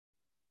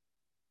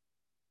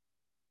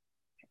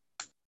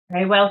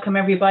Very welcome,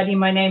 everybody.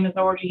 My name is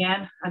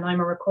Orgianne, and I'm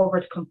a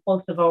recovered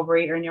compulsive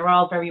overeater, and you're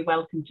all very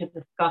welcome to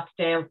the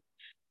Scottsdale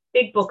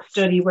Big Book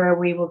study, where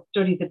we will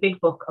study the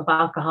Big Book of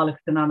Alcoholics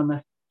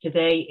Anonymous.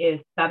 Today is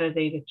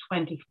Saturday, the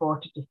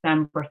 24th of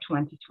December,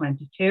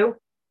 2022,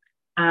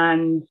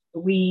 and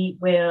we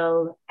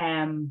will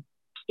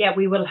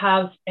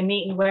have a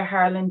meeting with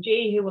Harlan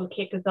G, who will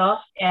kick us off.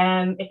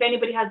 If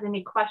anybody has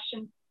any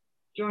questions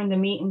during the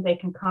meeting, they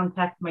can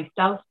contact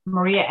myself,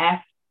 Maria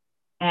F.,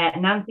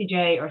 Nancy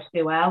J, or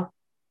Sue L.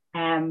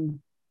 And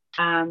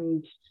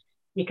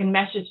you can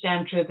message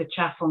them through the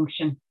chat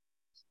function.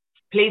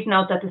 Please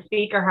note that the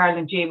speaker,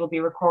 Harlan G, will be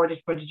recorded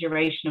for the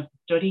duration of the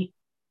study.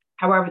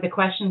 However, the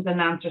questions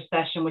and answer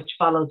session which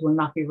follows will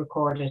not be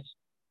recorded.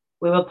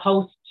 We will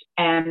post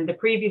the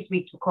previous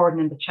week's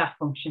recording in the chat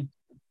function.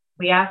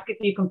 We ask if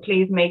you can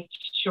please make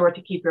sure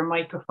to keep your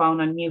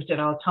microphone on mute at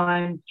all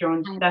times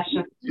during the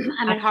session.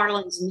 I'm at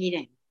Harlan's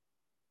meeting.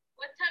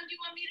 What time do you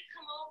want me to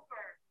come over?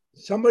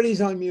 Somebody's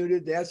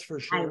unmuted, that's for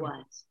sure. I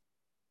was.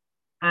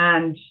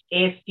 And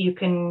if you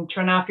can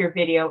turn off your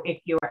video if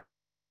you are.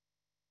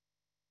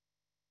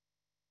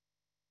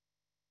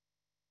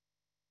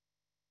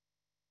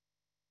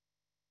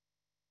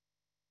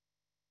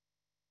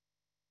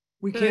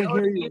 We can't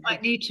hear you. You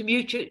might need to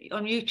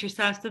unmute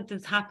yourself.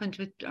 Something's happened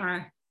with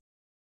our.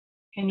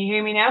 Can you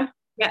hear me now?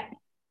 Yeah.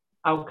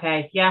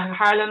 Okay. Yeah,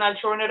 Harlan, I'll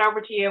turn it over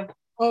to you.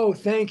 Oh,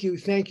 thank you.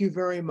 Thank you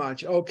very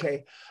much.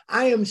 Okay.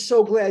 I am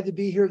so glad to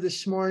be here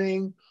this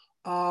morning.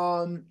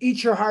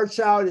 Eat your hearts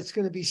out. It's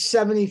going to be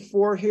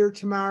 74 here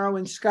tomorrow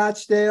in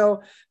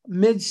Scottsdale,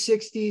 mid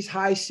 60s,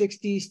 high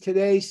 60s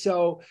today.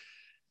 So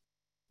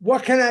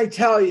what can I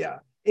tell you?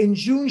 In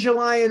June,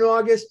 July, and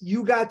August,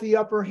 you got the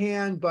upper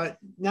hand, but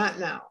not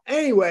now.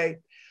 Anyway,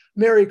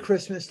 Merry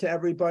Christmas to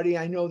everybody.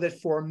 I know that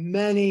for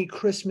many,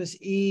 Christmas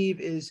Eve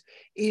is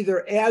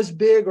either as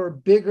big or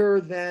bigger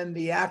than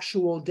the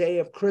actual day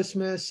of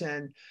Christmas.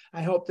 And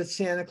I hope that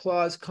Santa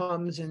Claus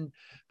comes and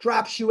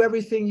drops you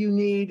everything you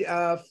need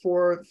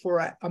for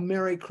a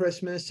Merry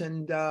Christmas.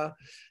 And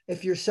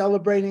if you're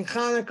celebrating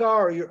Hanukkah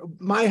or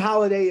my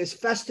holiday is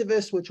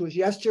Festivus, which was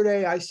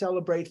yesterday, I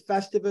celebrate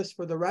Festivus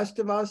for the rest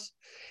of us.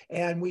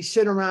 And we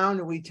sit around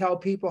and we tell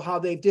people how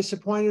they've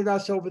disappointed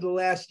us over the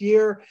last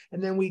year.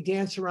 And then we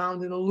dance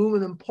around an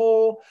aluminum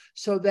pole.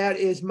 So that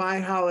is my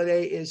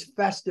holiday is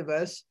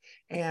Festivus.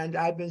 And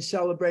I've been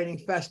celebrating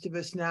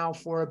Festivus now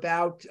for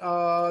about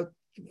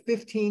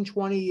 15,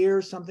 20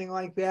 years, something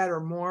like that or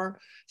more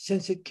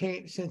since it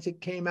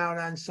came out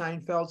on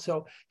Seinfeld.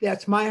 So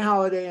that's my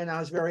holiday. And I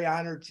was very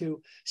honored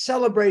to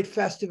celebrate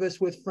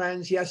Festivus with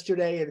friends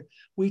yesterday. And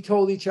we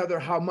told each other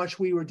how much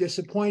we were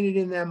disappointed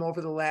in them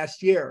over the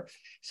last year.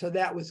 So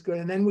that was good.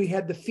 And then we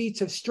had the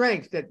feats of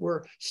strength that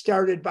were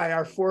started by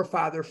our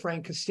forefather,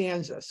 Frank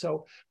Costanza.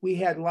 So we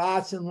had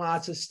lots and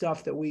lots of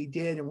stuff that we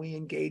did and we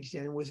engaged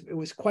in. It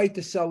was quite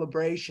the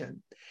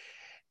celebration.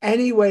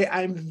 Anyway,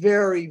 I'm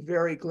very,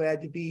 very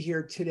glad to be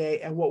here today.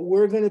 And what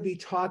we're going to be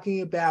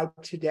talking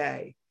about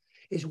today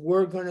is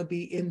we're going to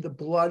be in the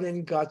blood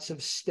and guts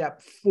of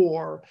step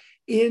 4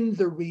 in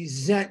the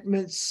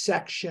resentment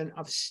section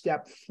of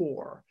step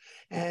 4.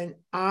 And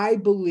I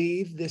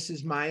believe, this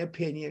is my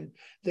opinion,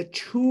 the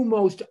 2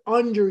 most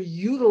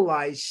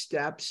underutilized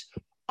steps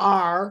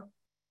are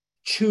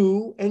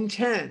 2 and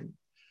 10.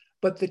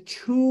 But the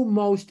 2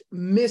 most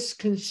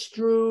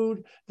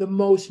misconstrued, the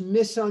most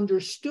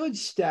misunderstood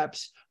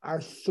steps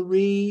are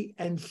 3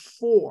 and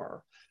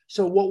 4.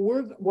 So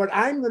what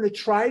I'm going to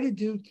try to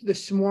do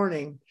this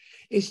morning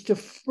is to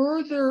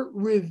further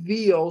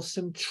reveal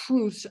some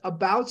truths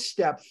about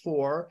step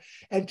 4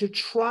 and to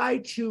try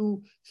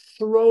to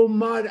throw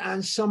mud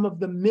on some of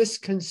the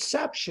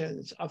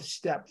misconceptions of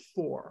step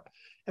 4.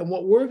 And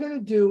what we're going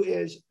to do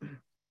is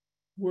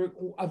we're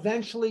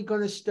eventually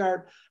going to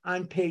start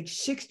on page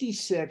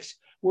 66,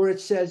 where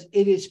it says,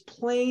 it is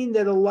plain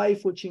that a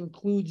life which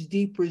includes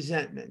deep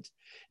resentment.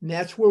 And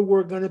that's where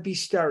we're going to be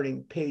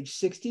starting. Page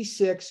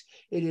 66,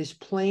 it is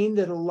plain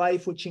that a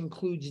life which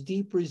includes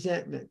deep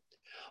resentment.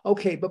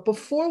 Okay, but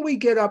before we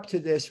get up to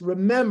this,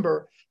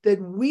 remember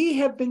that we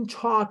have been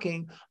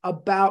talking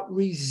about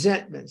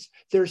resentments.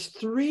 There's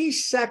 3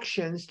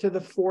 sections to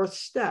the 4th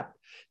step.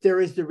 There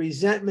is the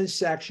resentment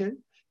section,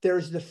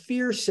 there's the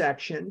fear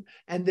section,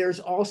 and there's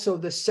also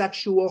the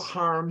sexual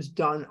harms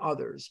done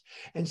others.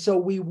 And so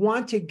we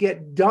want to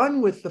get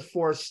done with the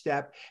 4th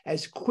step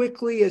as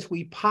quickly as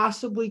we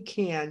possibly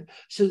can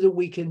so that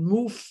we can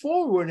move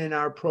forward in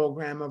our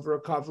program of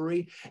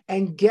recovery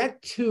and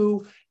get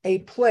to a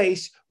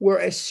place where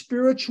a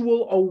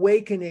spiritual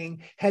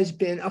awakening has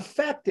been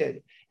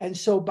affected. And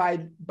so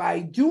by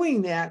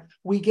doing that,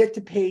 we get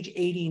to page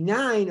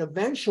 89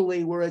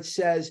 eventually, where it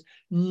says,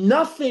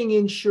 nothing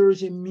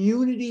ensures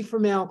immunity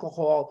from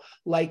alcohol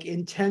like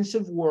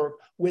intensive work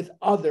with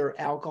other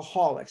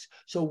alcoholics.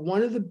 So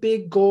one of the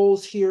big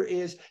goals here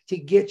is to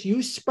get you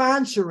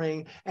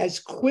sponsoring as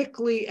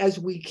quickly as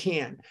we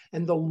can.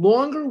 And the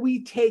longer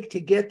we take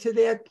to get to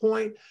that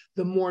point,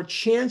 the more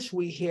chance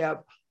we have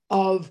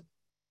of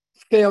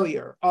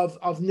failure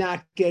of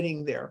not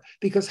getting there,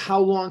 because how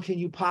long can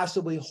you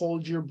possibly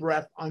hold your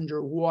breath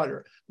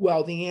underwater?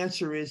 Well, the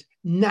answer is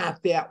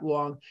not that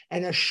long,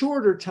 and a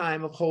shorter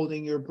time of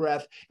holding your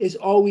breath is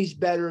always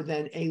better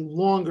than a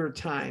longer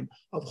time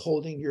of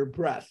holding your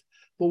breath.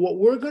 But what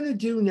we're going to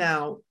do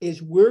now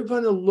is we're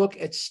going to look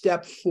at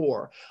step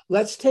 4.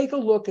 Let's take a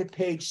look at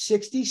page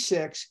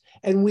 66.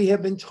 And we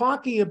have been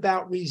talking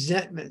about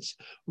resentments.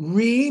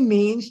 Re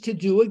means to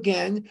do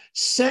again.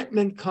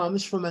 Sentiment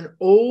comes from an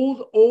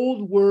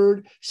old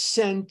word,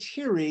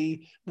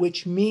 sentiri,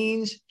 which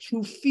means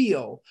to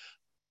feel.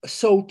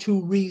 So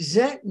to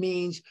resent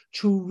means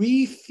to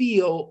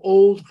re-feel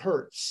old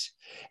hurts.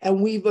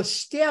 And we've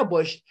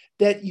established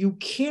that you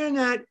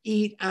cannot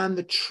eat on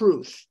the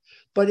truth.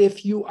 But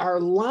if you are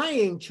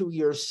lying to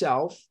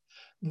yourself,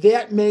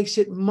 that makes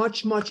it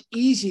much, much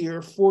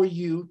easier for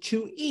you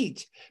to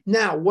eat.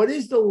 Now, what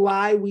is the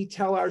lie we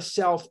tell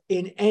ourselves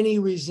in any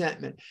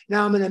resentment?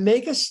 Now, I'm going to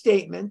make a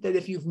statement that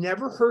if you've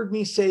never heard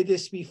me say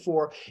this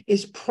before,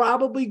 is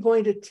probably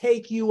going to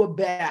take you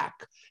aback,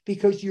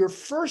 because your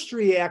first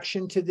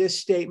reaction to this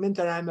statement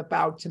that I'm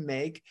about to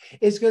make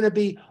is going to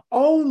be,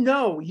 oh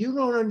no, you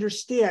don't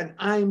understand.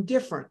 I'm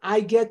different.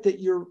 I get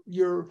that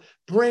your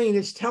brain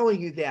is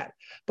telling you that.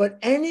 But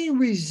any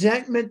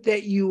resentment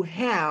that you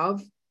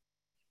have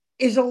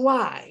is a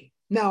lie.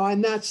 Now,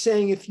 I'm not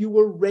saying if you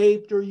were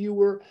raped or you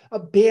were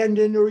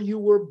abandoned or you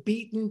were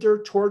beaten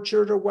or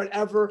tortured or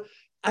whatever,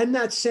 I'm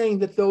not saying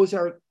that those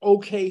are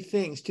okay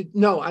things to,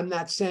 no, I'm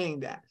not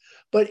saying that.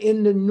 But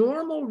in the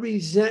normal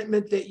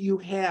resentment that you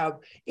have,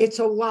 it's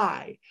a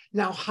lie.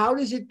 Now, how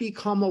does it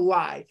become a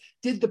lie?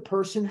 Did the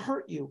person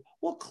hurt you?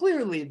 Well,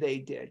 clearly they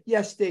did.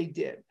 Yes, they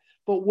did.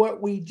 But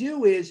what we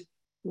do is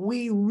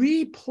we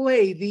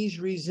replay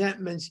these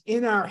resentments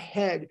in our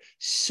head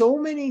so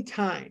many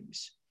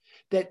times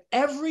that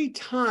every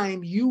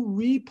time you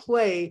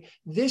replay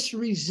this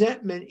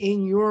resentment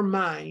in your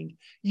mind,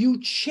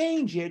 you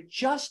change it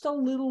just a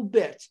little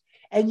bit.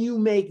 And you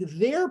make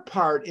their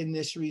part in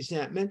this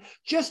resentment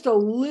just a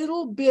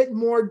little bit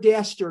more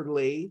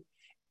dastardly,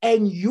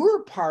 and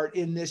your part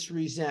in this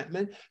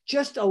resentment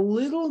just a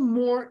little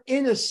more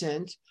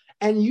innocent.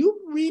 And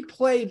you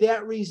replay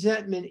that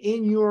resentment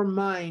in your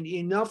mind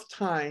enough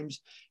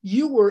times,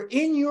 you were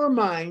in your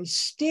mind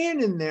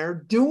standing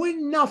there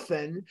doing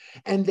nothing,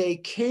 and they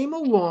came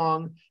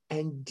along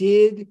and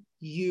did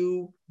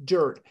you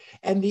dirt.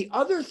 And the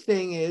other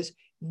thing is,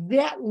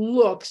 that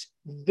looks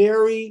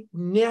very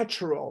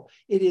natural.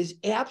 It is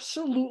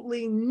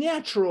absolutely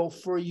natural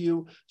for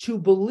you to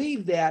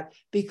believe that,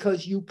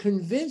 because you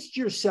convinced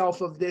yourself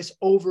of this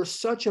over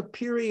such a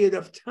period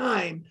of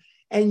time,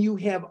 and you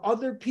have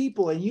other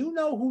people, and you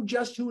know who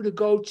to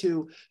go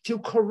to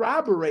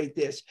corroborate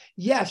this.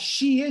 Yes,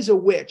 she is a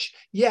witch.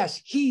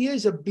 Yes, he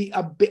is a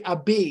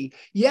bee.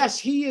 Yes,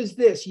 he is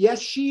this. Yes,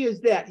 she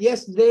is that.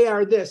 Yes, they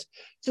are this.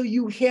 So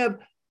you have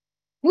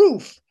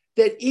proof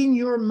that in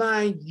your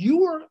mind,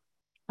 you are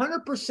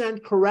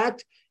 100%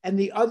 correct, and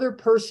the other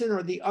person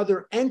or the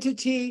other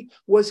entity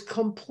was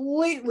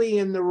completely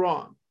in the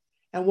wrong.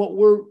 And what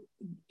we're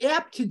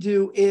apt to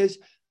do is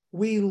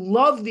we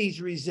love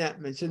these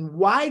resentments. And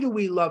why do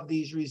we love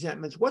these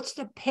resentments? What's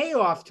the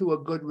payoff to a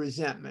good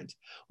resentment?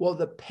 Well,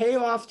 the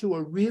payoff to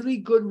a really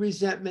good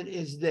resentment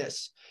is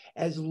this.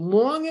 As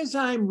long as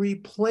I'm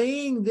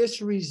replaying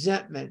this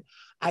resentment,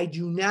 I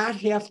do not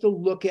have to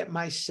look at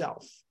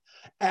myself.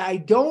 I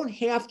don't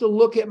have to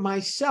look at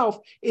myself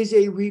as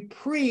a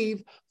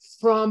reprieve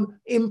from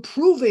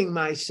improving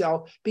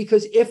myself,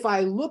 because if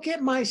I look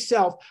at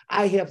myself,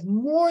 I have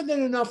more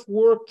than enough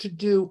work to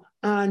do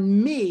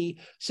on me,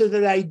 so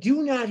that I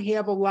do not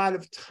have a lot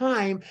of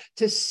time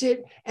to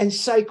sit and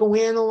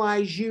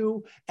psychoanalyze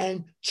you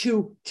and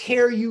to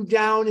tear you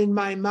down in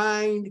my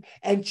mind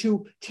and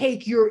to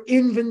take your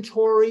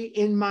inventory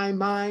in my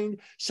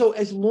mind. So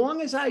as long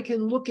as I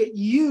can look at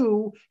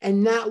you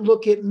and not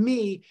look at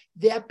me,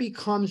 that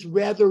becomes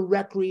rather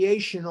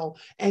recreational,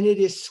 and it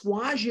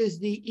assuages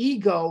the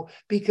ego,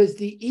 because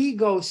the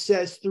ego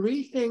says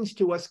 3 things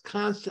to us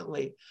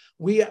constantly.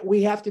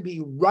 We have to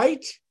be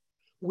right,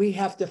 we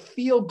have to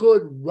feel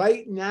good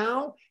right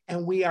now,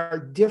 and we are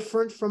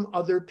different from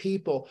other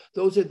people.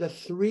 Those are the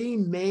 3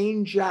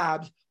 main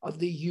jobs of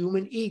the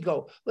human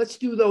ego. Let's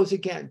do those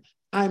again.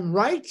 I'm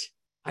right.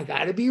 I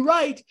got to be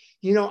right.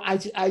 You know,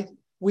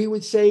 we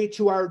would say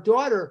to our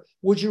daughter,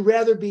 would you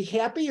rather be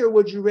happy or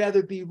would you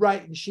rather be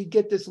right? And she'd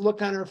get this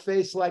look on her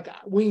face like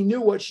we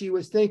knew what she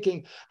was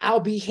thinking.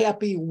 I'll be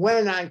happy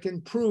when I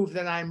can prove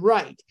that I'm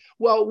right.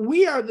 Well,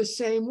 we are the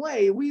same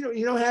way.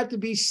 You don't have to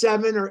be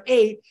 7 or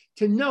 8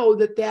 to know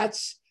that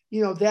that's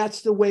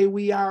the way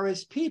we are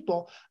as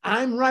people.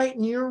 I'm right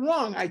and you're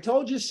wrong. I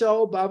told you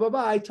so, blah, blah,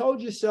 blah. I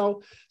told you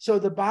so. So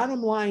the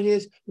bottom line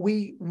is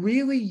we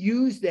really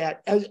use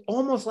that as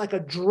almost like a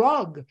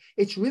drug.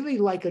 It's really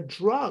like a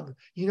drug.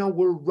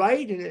 We're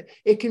right. And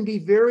it can be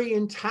very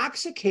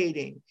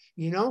intoxicating,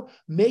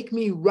 make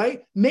me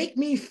right, make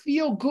me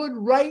feel good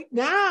right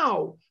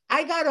now.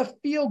 I got to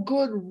feel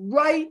good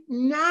right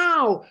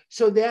now.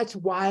 So that's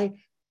why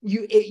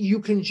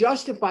you can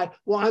justify,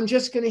 well, I'm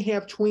just going to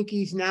have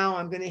Twinkies now.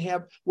 I'm going to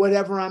have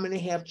whatever. I'm going to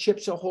have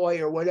Chips Ahoy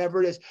or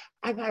whatever it is.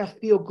 I got to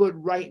feel good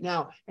right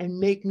now and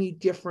make me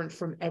different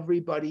from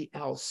everybody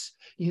else.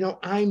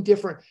 I'm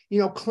different.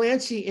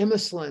 Clancy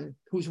Imislund,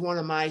 who's one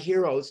of my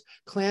heroes,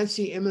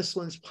 Clancy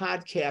Imislund's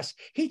podcast,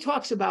 he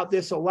talks about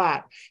this a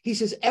lot. He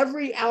says,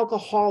 every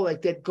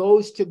alcoholic that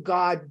goes to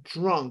God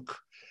drunk,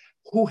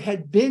 who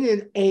had been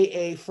in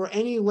AA for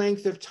any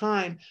length of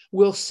time,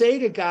 will say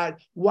to God,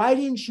 why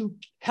didn't you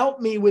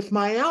help me with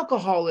my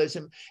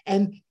alcoholism?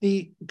 And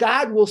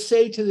God will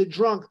say to the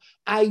drunk,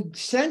 I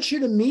sent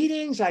you to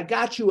meetings. I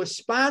got you a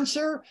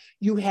sponsor.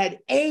 You had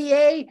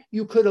AA.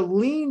 You could have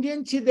leaned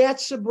into that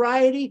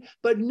sobriety,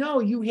 but no,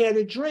 you had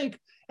a drink.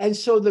 And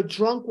so the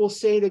drunk will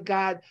say to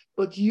God,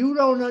 but you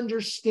don't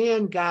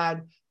understand,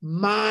 God.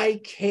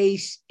 My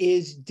case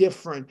is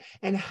different.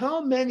 And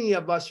how many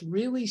of us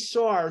really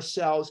saw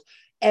ourselves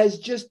as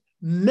just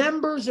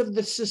members of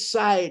the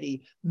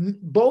society,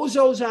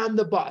 bozos on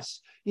the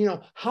bus?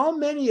 How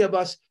many of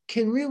us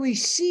can really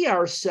see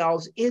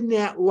ourselves in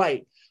that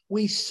light?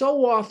 We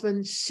so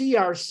often see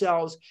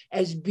ourselves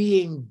as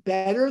being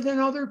better than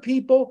other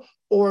people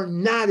or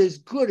not as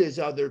good as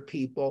other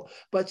people,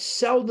 but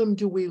seldom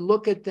do we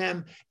look at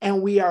them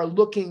and we are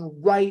looking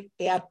right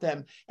at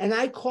them. And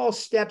I call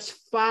steps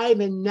 5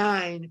 and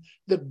 9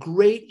 the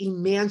great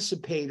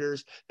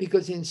emancipators,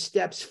 because in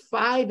steps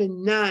 5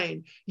 and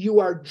 9, you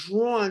are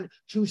drawn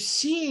to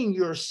seeing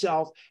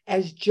yourself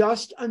as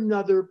just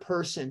another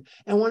person.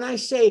 And when I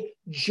say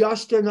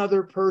just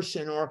another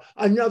person or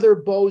another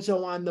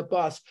bozo on the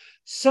bus,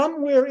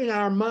 somewhere in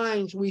our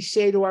minds, we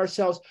say to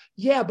ourselves,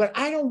 yeah, but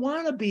I don't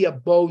want to be a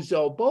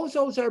bozo.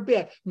 Bozos are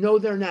bad. No,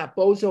 they're not.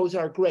 Bozos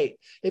are great.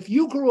 If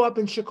you grew up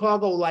in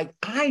Chicago like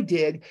I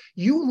did,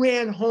 you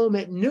ran home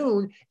at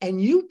noon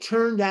and you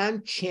turned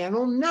on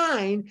Channel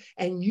 9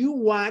 and you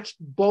watched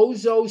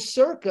Bozo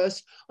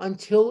Circus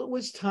until it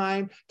was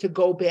time to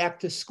go back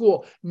to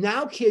school.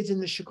 Now kids in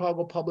the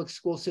Chicago public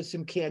school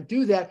system can't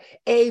do that.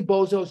 A,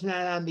 Bozo's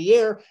not on the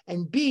air,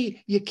 and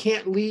B, you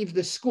can't leave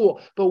the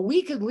school. But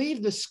we could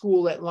leave the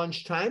school at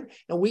lunchtime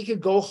and we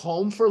could go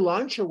home for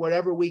lunch or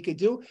whatever we could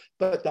do.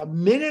 But the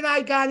minute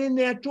I got in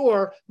that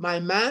door, my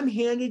mom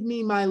handed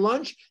me my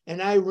lunch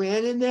and I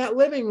ran in that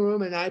living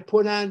room and I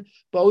put on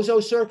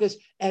Bozo Circus,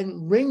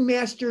 and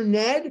Ringmaster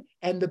Ned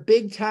and the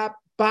big top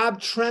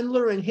Bob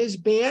Trendler and his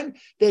band,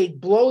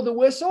 they'd blow the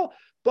whistle,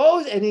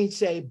 and he'd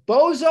say,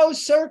 Bozo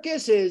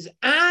Circus is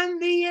on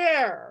the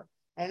air.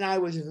 And I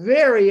was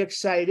very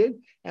excited.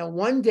 And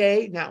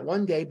not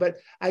one day, but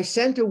I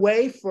sent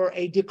away for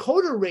a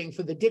decoder ring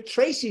for the Dick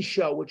Tracy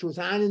show, which was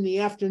on in the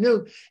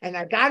afternoon. And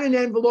I got an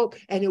envelope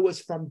and it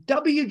was from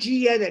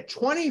WGN at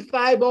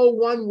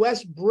 2501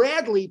 West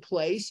Bradley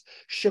Place,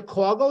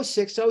 Chicago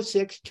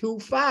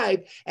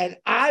 60625. And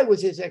I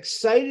was as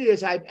excited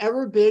as I've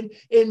ever been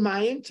in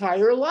my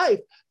entire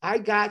life. I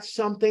got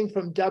something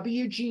from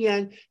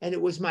WGN and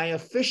it was my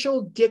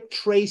official Dick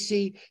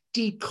Tracy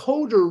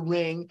decoder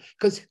ring,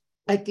 because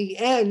at the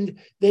end,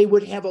 they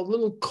would have a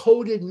little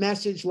coded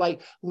message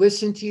like,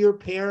 listen to your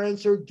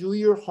parents or do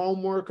your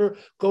homework or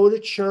go to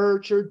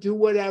church or do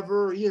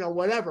whatever,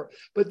 whatever.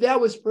 But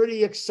that was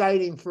pretty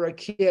exciting for a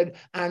kid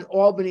on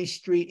Albany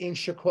Street in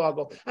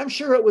Chicago. I'm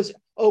sure it was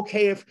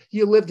okay if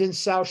you lived in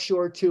South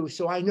Shore too.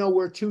 So I know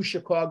we're 2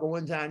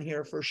 Chicagoans on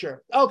here for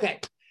sure. Okay,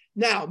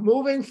 now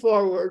moving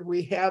forward,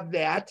 we have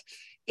that.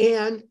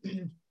 And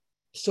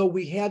so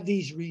we have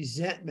these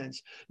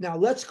resentments. Now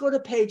let's go to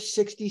page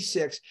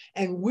 66,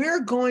 and we're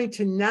going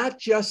to not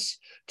just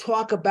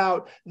talk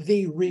about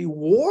the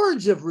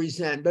rewards of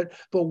resentment,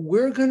 but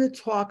we're going to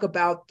talk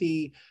about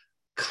the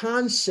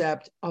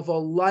concept of a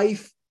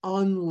life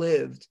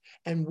unlived.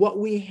 And what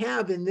we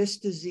have in this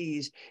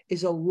disease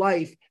is a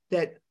life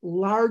that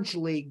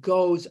largely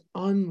goes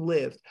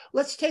unlived.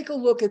 Let's take a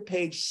look at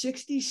page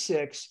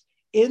 66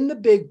 in the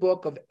big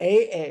book of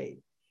AA.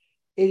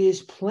 It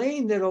is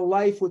plain that a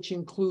life which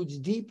includes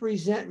deep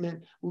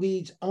resentment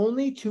leads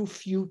only to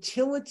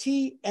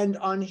futility and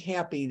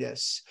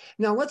unhappiness.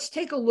 Now, let's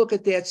take a look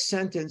at that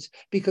sentence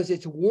because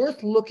it's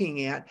worth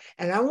looking at.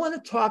 And I want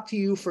to talk to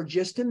you for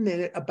just a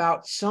minute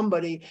about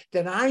somebody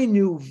that I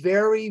knew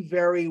very,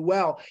 very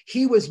well.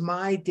 He was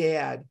my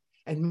dad.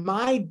 And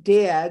my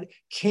dad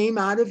came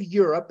out of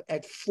Europe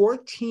at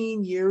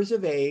 14 years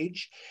of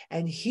age,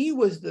 and he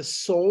was the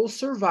sole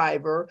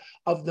survivor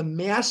of the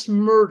mass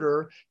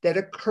murder that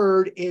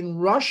occurred in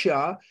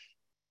Russia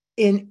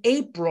in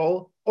late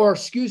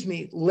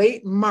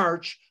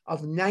March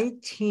of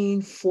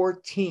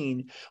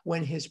 1914,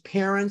 when his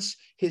parents,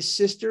 his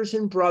sisters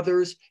and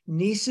brothers,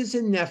 nieces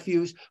and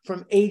nephews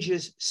from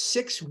ages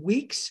 6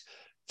 weeks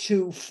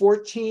to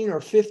 14 or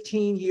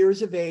 15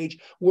 years of age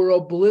were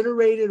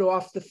obliterated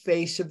off the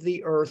face of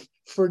the earth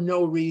for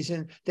no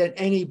reason that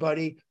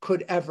anybody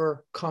could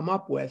ever come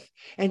up with.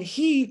 And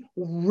he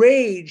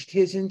raged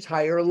his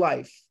entire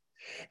life.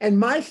 And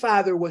my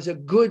father was a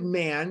good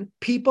man.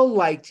 People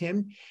liked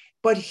him,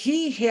 but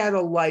he had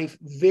a life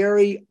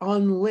very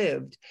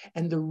unlived.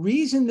 And the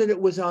reason that it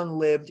was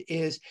unlived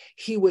is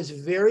he was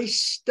very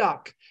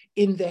stuck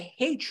in the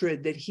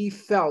hatred that he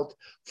felt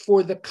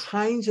for the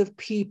kinds of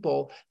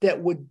people that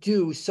would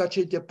do such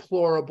a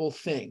deplorable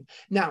thing.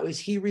 Now, is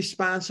he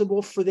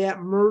responsible for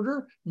that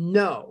murder?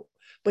 No.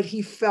 But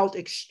he felt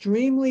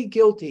extremely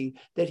guilty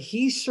that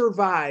he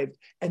survived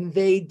and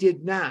they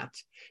did not.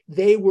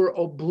 They were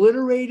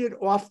obliterated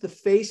off the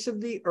face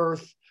of the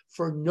earth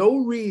for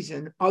no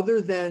reason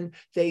other than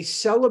they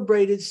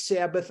celebrated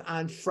Sabbath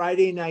on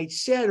Friday night,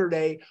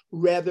 Saturday,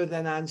 rather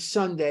than on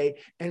Sunday.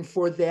 And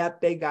for that,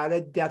 they got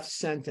a death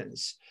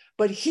sentence.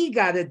 But he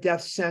got a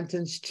death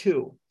sentence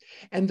too.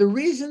 And the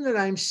reason that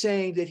I'm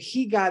saying that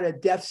he got a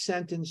death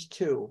sentence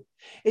too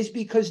is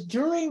because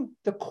during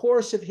the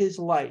course of his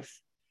life,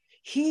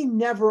 he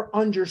never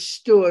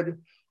understood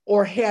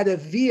or had a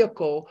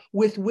vehicle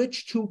with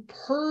which to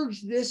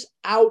purge this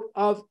out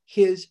of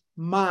his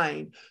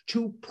mind,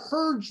 to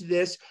purge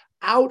this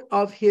out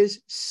of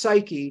his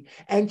psyche,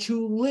 and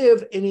to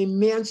live an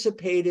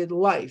emancipated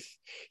life.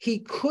 He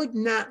could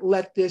not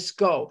let this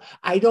go.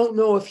 I don't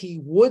know if he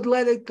would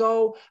let it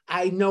go.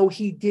 I know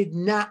he did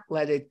not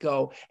let it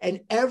go.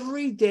 And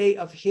every day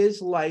of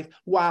his life,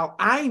 while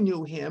I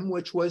knew him,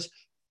 which was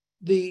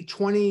the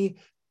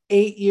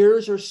 28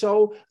 years or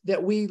so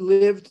that we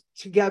lived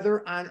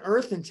together on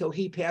earth until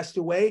he passed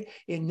away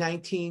in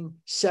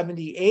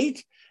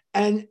 1978.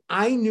 And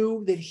I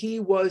knew that he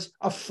was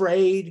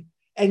afraid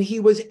and he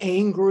was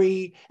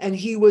angry and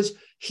he was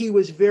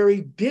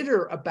very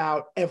bitter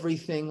about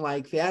everything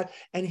like that.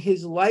 And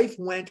his life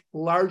went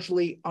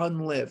largely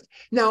unlived.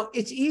 Now,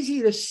 it's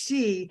easy to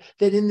see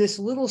that in this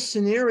little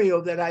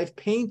scenario that I've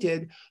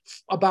painted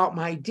about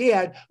my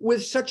dad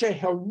with such a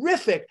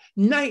horrific,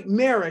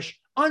 nightmarish,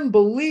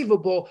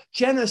 unbelievable,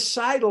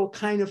 genocidal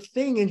kind of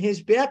thing in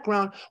his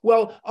background.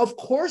 Well, of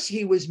course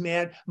he was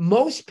mad.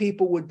 Most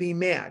people would be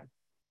mad.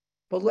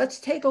 But let's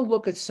take a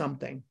look at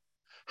something.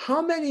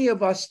 How many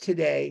of us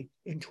today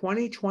in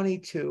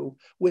 2022,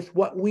 with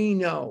what we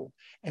know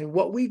and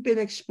what we've been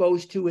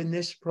exposed to in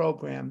this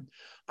program,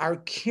 are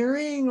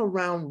carrying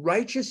around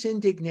righteous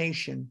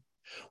indignation?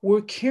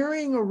 We're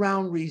carrying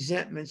around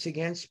resentments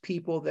against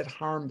people that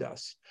harmed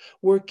us.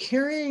 We're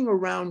carrying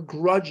around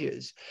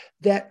grudges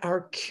that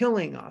are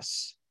killing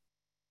us.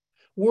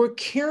 We're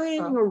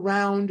carrying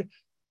around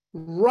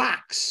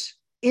rocks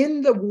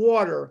in the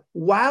water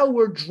while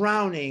we're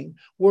drowning.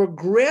 We're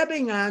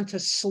grabbing onto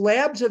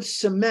slabs of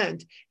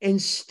cement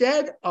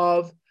instead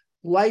of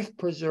life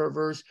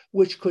preservers,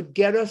 which could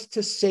get us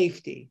to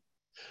safety.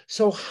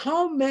 So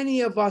how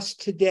many of us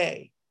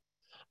today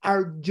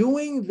are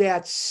doing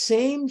that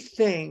same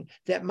thing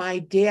that my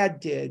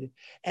dad did?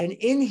 And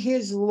in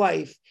his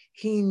life,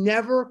 he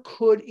never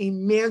could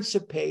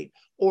emancipate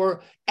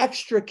or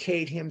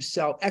extricate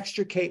himself.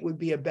 Extricate would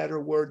be a better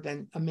word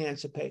than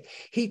emancipate.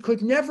 He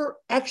could never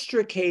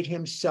extricate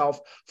himself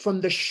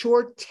from the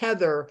short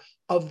tether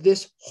of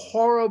this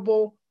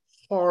horrible,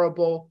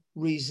 horrible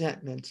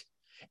resentment.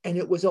 And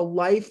it was a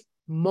life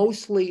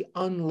mostly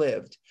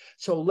unlived.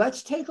 So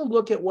let's take a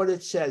look at what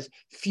it says.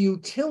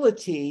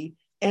 Futility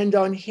and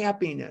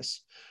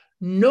unhappiness.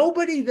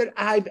 Nobody that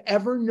I've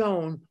ever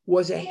known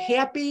was a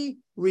happy,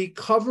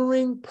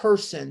 recovering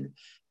person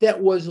that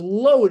was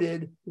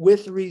loaded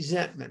with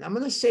resentment. I'm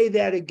going to say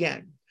that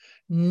again.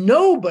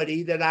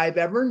 Nobody that I've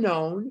ever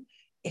known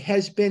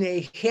has been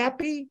a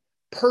happy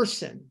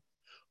person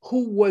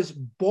who was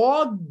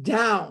bogged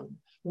down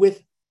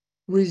with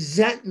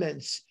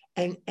resentments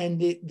and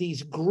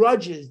these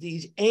grudges,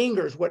 these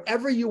angers,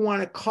 whatever you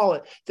want to call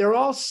it. They're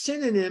all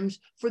synonyms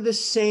for the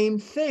same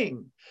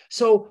thing.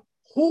 So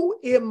who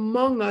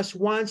among us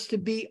wants to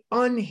be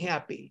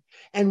unhappy?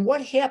 And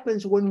what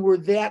happens when we're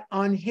that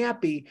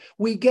unhappy?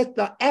 We get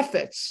the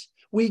efforts.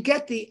 We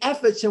get the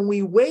efforts and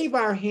we wave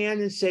our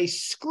hand and say,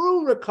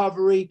 screw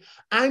recovery.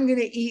 I'm going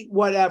to eat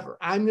whatever.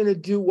 I'm going to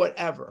do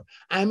whatever.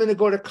 I'm going to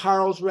go to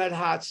Carl's Red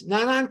Hots,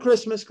 not on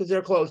Christmas because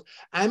they're closed.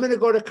 I'm going to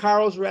go to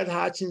Carl's Red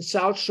Hots in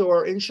South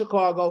Shore in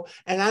Chicago,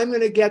 and I'm going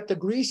to get the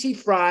greasy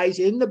fries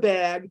in the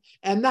bag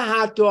and the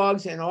hot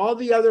dogs and all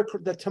the other,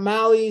 the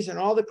tamales and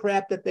all the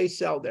crap that they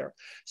sell there.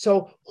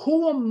 So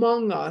who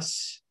among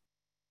us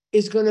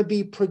is going to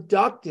be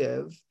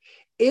productive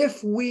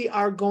if we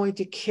are going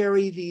to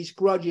carry these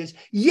grudges?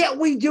 Yet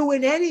we do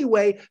it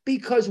anyway,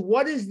 because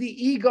what does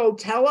the ego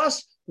tell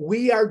us?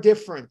 We are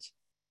different.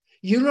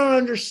 You don't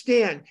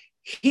understand.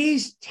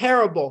 He's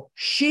terrible.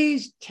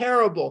 She's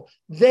terrible.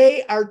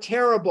 They are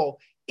terrible.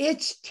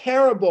 It's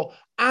terrible.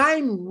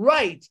 I'm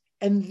right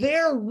and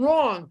they're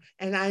wrong,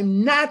 and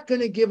I'm not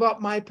going to give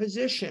up my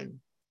position.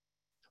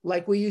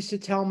 Like we used to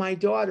tell my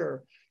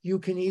daughter, you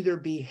can either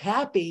be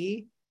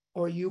happy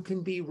or you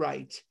can be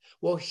right.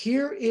 Well,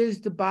 here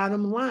is the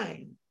bottom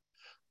line.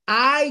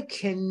 I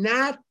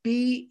cannot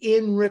be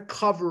in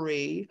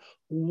recovery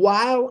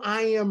while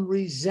I am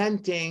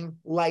resenting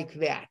like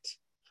that.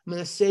 I'm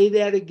going to say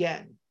that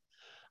again.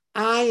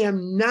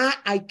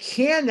 I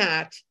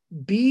cannot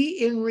be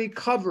in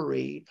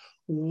recovery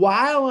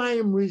while I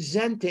am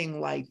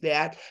resenting like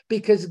that,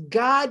 because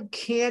God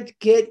can't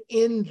get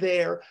in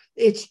there.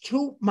 It's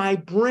too, my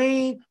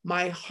brain,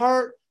 my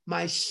heart,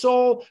 my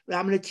soul.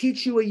 I'm going to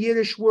teach you a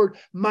Yiddish word,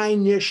 my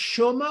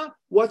neshama.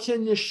 What's a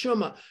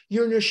neshama?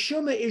 Your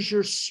neshama is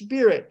your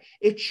spirit.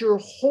 It's your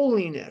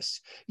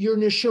holiness, your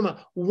neshama.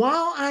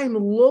 While I'm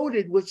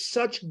loaded with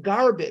such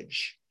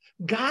garbage,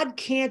 God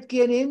can't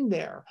get in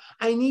there.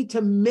 I need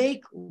to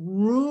make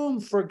room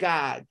for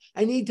God.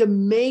 I need to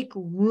make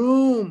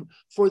room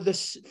for the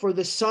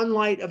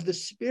sunlight of the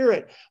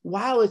Spirit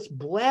while it's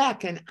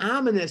black and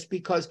ominous,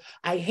 because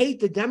I hate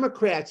the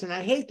Democrats and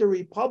I hate the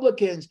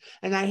Republicans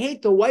and I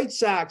hate the White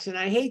Sox and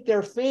I hate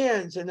their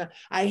fans and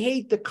I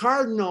hate the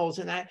Cardinals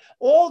and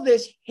all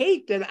this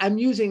hate that I'm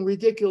using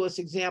ridiculous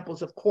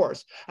examples, of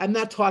course. I'm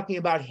not talking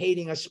about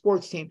hating a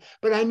sports team,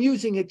 but I'm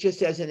using it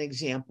just as an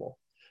example.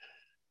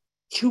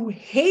 To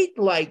hate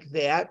like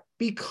that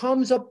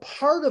becomes a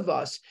part of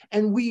us,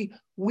 and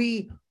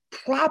we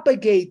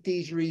propagate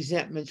these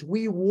resentments.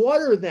 We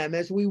water them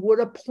as we would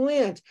a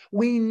plant.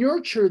 We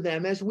nurture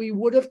them as we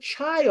would a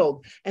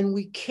child, and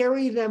we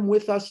carry them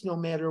with us no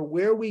matter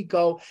where we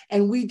go,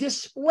 and we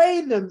display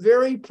them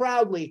very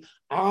proudly.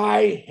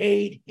 I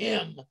hate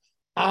him.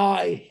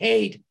 I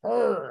hate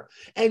her.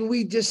 And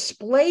we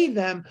display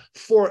them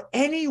for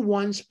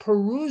anyone's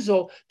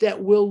perusal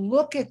that will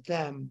look at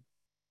them.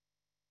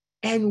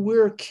 And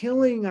we're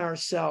killing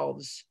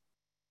ourselves.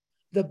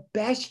 The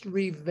best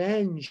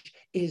revenge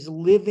is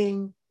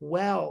living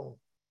well.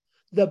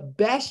 The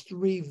best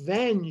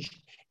revenge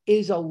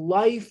is a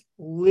life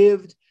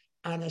lived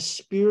on a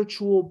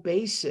spiritual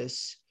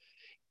basis.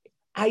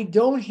 I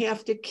don't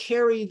have to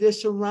carry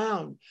this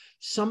around.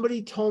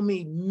 Somebody told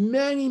me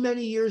many,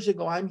 many years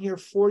ago, I'm here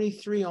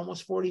 43,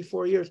 almost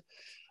 44 years,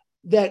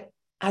 that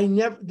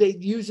they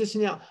use this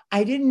now.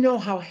 I didn't know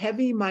how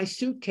heavy my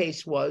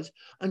suitcase was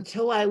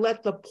until I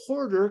let the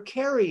porter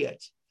carry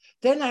it.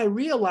 Then I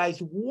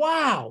realized,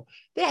 wow,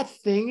 that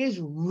thing is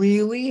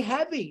really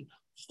heavy.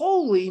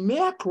 Holy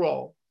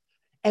mackerel.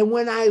 And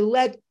when I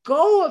let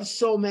go of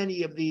so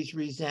many of these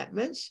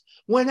resentments,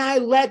 when I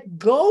let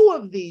go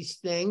of these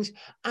things,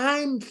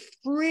 I'm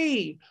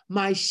free.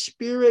 My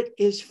spirit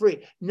is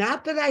free.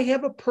 Not that I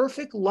have a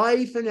perfect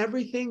life and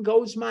everything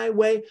goes my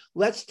way.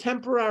 Let's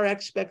temper our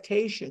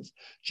expectations.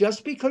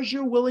 Just because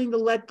you're willing to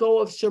let go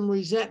of some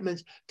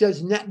resentments,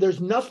 there's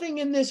nothing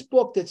in this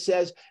book that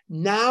says,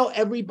 now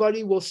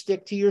everybody will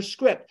stick to your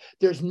script.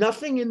 There's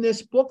nothing in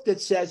this book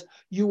that says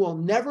you will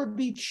never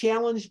be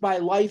challenged by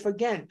life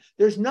again.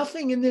 There's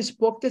nothing in this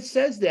book that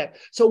says that.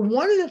 So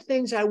one of the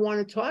things I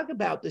want to talk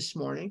about this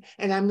morning,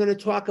 and I'm going to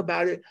talk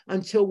about it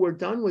until we're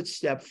done with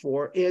step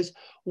 4, is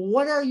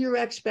what are your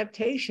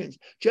expectations?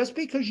 Just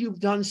because you've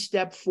done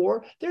step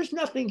 4, there's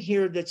nothing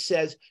here that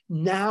says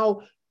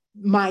now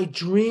my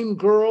dream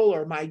girl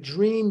or my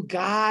dream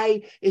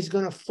guy is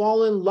going to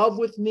fall in love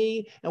with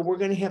me and we're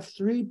going to have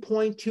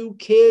 3.2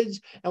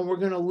 kids and we're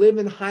going to live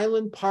in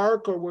Highland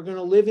Park, or we're going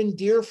to live in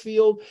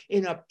Deerfield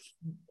in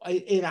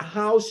a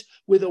house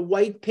with a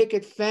white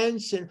picket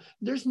fence. And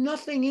there's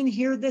nothing in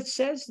here that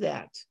says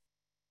that.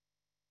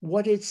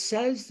 What it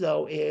says,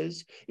 though,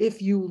 is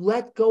if you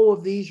let go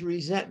of these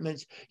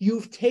resentments,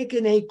 you've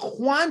taken a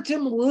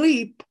quantum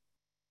leap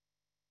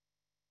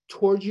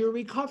toward your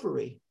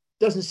recovery.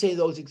 Doesn't say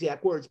those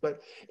exact words,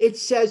 but it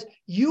says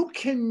you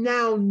can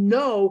now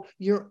know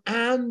you're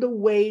on the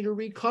way to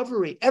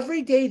recovery.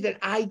 Every day that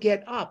I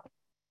get up,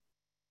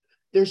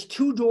 there's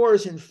 2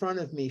 doors in front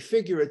of me,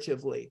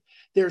 figuratively.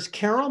 There's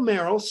Carol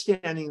Merrill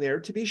standing there,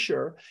 to be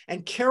sure,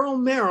 and Carol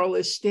Merrill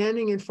is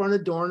standing in front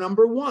of door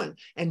number 1.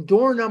 And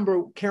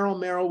Carol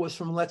Merrill was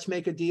from Let's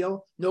Make a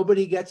Deal.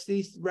 Nobody gets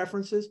these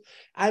references.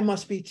 I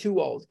must be too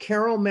old.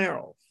 Carol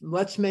Merrill,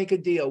 Let's Make a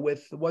Deal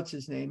with, what's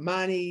his name?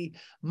 Monty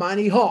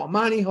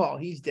Hall,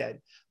 he's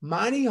dead.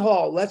 Monty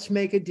Hall, Let's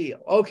Make a Deal.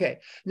 Okay,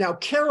 now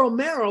Carol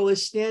Merrill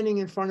is standing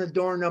in front of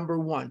door number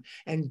 1,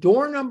 and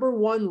door number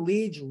 1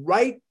 leads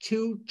right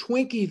to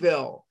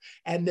Twinkieville.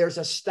 And there's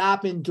a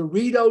stop in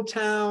Dorito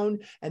Town,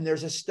 and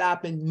there's a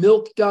stop in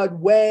Milk Dud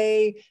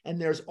Way,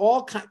 and there's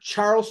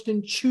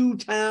Charleston Chew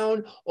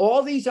Town,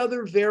 all these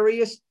other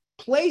various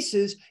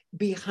places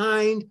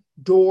behind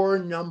door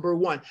number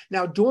 1.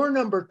 Now, door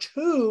number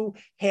 2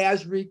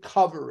 has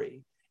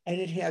recovery,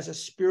 and it has a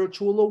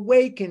spiritual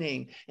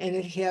awakening, and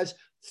it has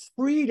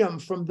freedom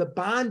from the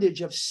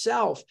bondage of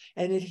self,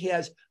 and it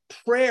has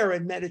prayer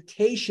and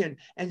meditation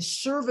and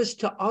service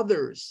to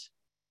others.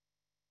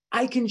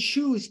 I can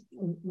choose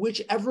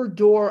whichever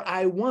door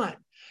I want.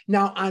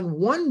 Now, on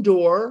one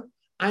door,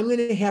 I'm going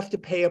to have to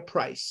pay a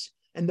price.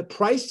 And the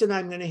price that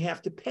I'm going to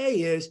have to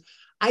pay is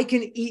I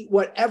can eat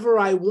whatever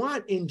I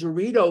want in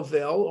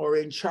Doritoville or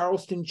in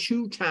Charleston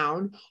Chew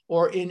Town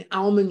or in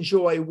Almond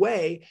Joy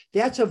Way.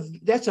 That's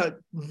a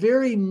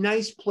very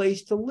nice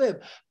place to live.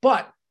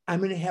 But I'm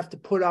going to have to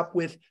put up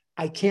with,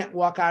 I can't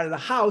walk out of the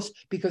house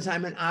because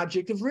I'm an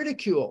object of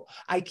ridicule.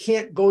 I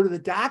can't go to the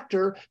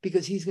doctor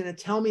because he's going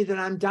to tell me that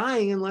I'm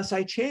dying unless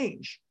I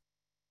change.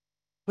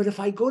 But if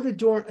I go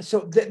to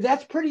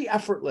that's pretty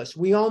effortless.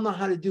 We all know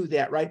how to do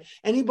that, right?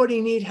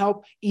 Anybody need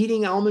help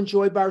eating Almond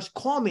Joy bars?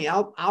 Call me.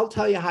 I'll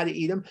tell you how to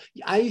eat them.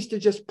 I used to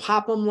just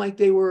pop them like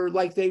they were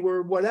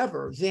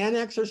whatever,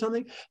 Xanax or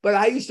something. But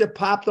I used to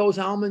pop those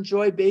Almond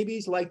Joy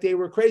babies like they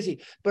were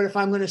crazy. But if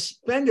I'm going to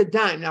spend a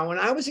dime, now when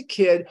I was a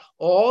kid,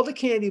 all the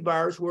candy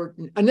bars were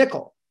a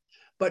nickel.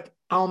 But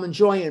Almond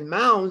Joy and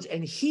Mounds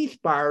and Heath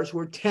bars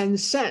were 10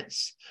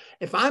 cents.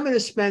 If I'm going to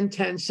spend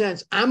 10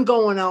 cents, I'm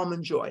going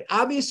Almond Joy.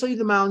 Obviously,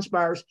 the Mounds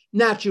bars,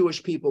 not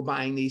Jewish people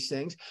buying these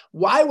things.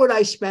 Why would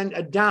I spend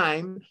a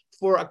dime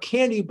for a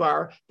candy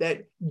bar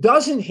that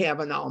doesn't have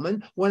an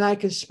almond when I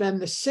can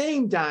spend the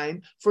same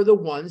dime for the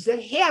ones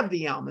that have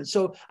the almond?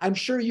 So I'm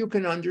sure you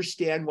can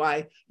understand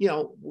why,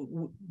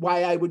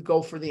 why I would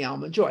go for the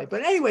Almond Joy.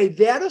 But anyway,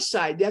 that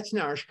aside, that's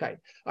Narishkeit.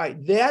 All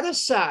right, that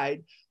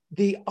aside,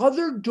 the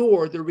other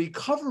door, the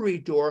recovery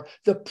door,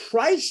 the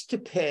price to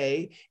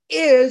pay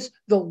is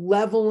the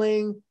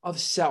leveling of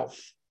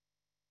self,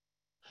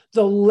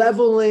 the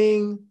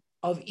leveling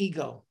of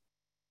ego.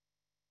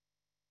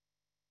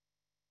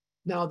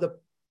 Now,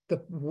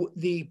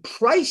 the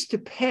price to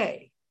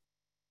pay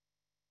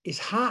is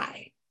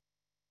high,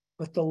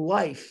 but the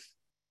life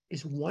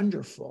is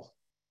wonderful.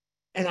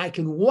 And I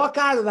can walk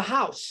out of the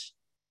house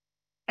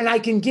and I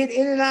can get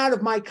in and out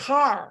of my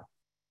car.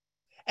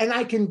 And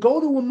I can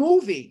go to a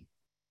movie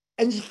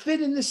and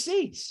fit in the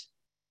seats.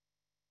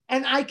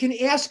 And I can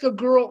ask a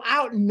girl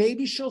out and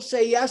maybe she'll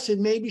say yes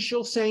and maybe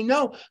she'll say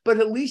no, but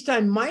at least I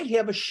might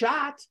have a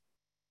shot.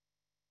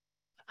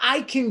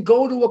 I can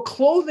go to a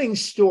clothing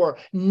store,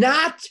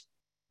 not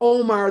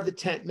Omar the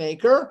tent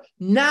maker,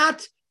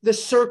 not the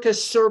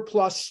Circus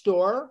Surplus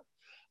store.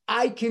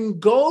 I can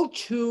go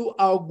to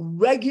a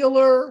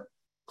regular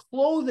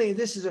clothing.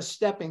 This is a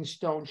Stepping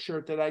Stone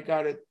shirt that I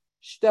got at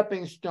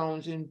Stepping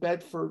Stones in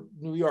Bedford,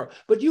 New York.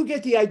 But you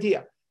get the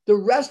idea. The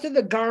rest of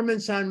the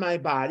garments on my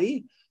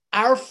body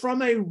are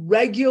from a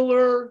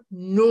regular,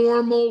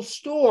 normal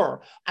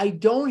store. I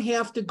don't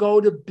have to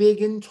go to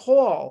Big and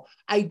Tall.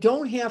 I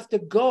don't have to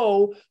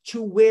go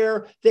to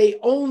where they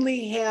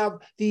only have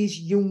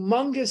these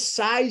humongous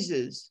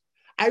sizes.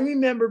 I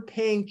remember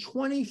paying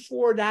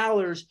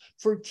 $24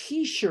 for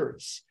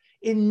T-shirts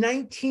in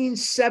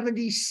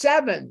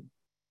 1977.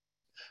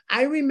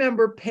 I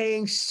remember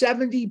paying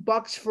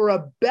 $70 for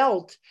a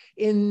belt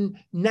in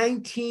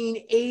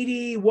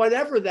 1980,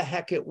 whatever the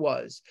heck it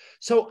was.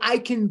 So I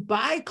can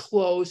buy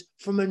clothes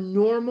from a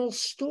normal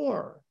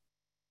store.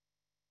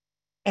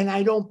 And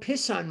I don't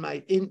piss on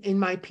in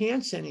my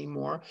pants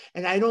anymore.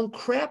 And I don't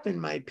crap in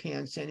my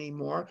pants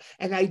anymore.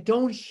 And I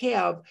don't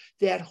have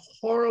that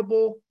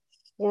horrible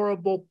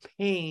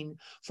pain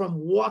from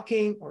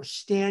walking or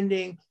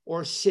standing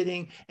or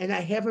sitting. And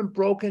I haven't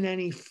broken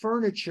any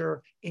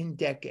furniture in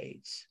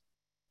decades.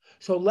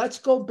 So let's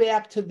go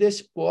back to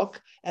this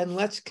book and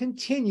let's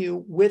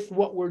continue with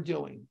what we're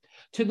doing.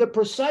 To the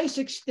precise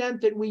extent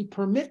that we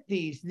permit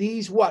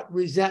these what?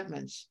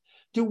 Resentments.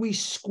 Do we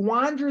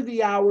squander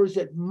the hours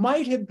that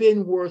might have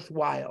been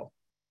worthwhile?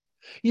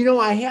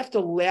 I have to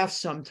laugh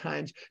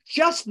sometimes.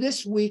 Just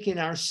this week in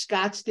our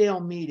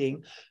Scottsdale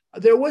meeting,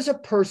 there was a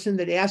person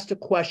that asked a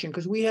question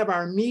because we have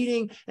our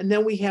meeting and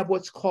then we have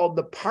what's called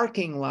the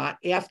parking lot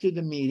after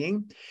the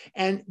meeting.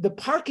 And the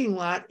parking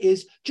lot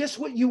is just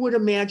what you would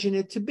imagine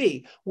it to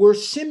be. We're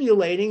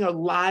simulating a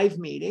live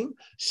meeting.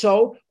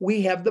 So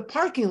we have the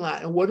parking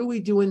lot. And what do we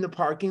do in the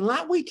parking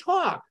lot? We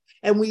talk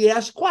and we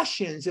ask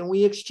questions and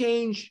we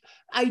exchange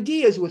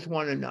ideas with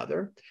one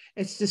another.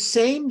 It's the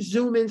same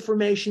Zoom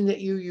information that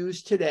you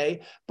use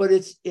today, but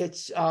it's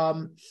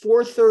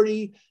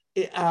 4:30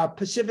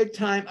 Pacific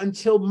time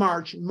until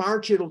March.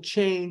 March, it'll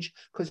change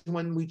because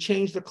when we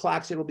change the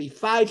clocks, it'll be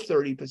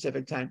 5:30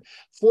 Pacific time,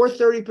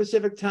 4:30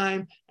 Pacific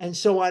time, and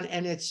so on.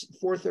 And it's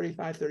 4:30,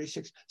 5:30,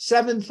 6,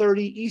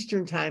 7:30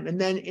 Eastern time. And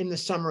then in the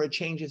summer, it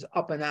changes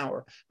up an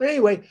hour. But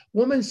anyway,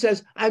 woman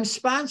says, I'm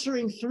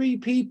sponsoring 3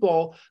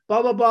 people,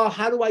 blah, blah, blah.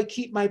 How do I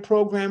keep my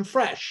program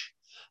fresh?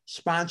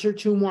 Sponsor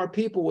 2 more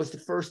people was the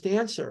first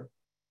answer.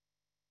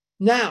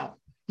 Now,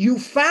 you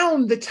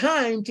found the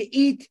time to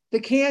eat the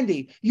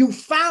candy. You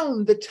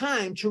found the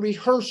time to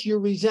rehearse your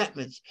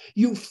resentments.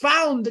 You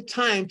found the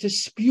time to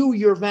spew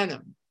your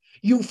venom.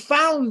 You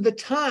found the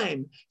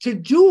time to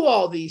do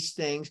all these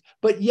things,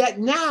 but yet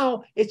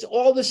now it's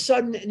all of a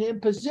sudden an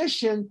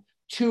imposition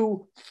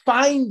to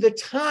find the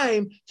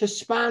time to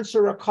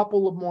sponsor a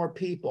couple of more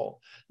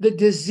people. The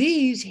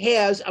disease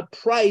has a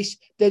price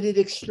that it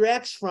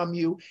extracts from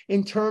you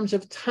in terms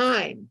of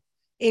time,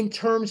 in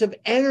terms of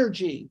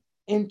energy,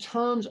 in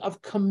terms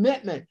of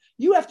commitment.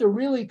 You have to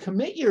really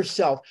commit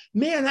yourself.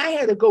 Man, I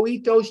had to go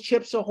eat those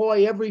Chips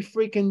Ahoy every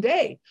freaking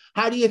day.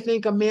 How do you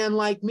think a man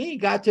like me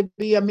got to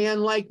be a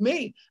man like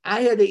me?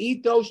 I had to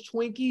eat those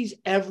Twinkies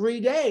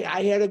every day.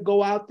 I had to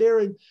go out there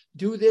and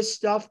do this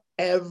stuff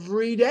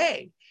every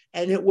day.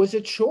 And it was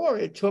a chore.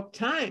 It took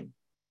time.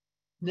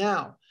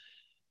 Now,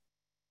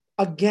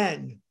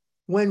 again,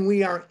 when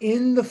we are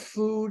in the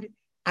food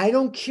I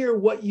don't care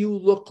what you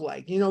look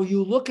like. You know,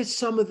 you look at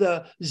some of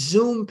the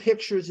Zoom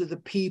pictures of the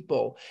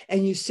people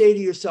and you say to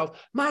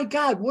yourself, my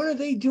God, what are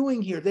they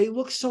doing here? They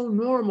look so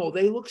normal.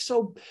 They look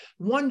so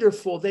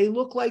wonderful. They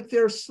look like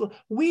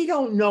we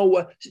don't know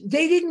what,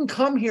 they didn't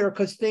come here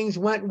because things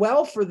went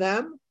well for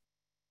them.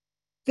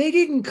 They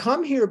didn't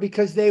come here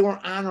because they were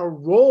on a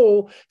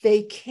roll.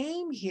 They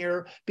came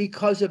here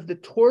because of the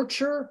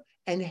torture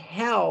and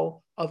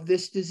hell of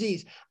this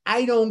disease.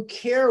 I don't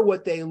care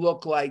what they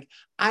look like.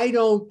 I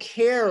don't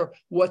care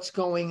what's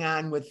going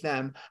on with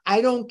them.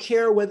 I don't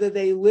care whether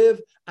they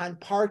live on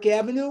Park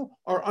Avenue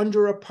or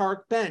under a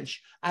park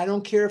bench. I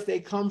don't care if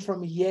they come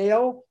from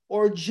Yale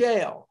or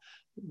jail.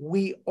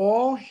 We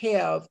all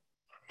have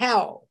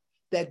hell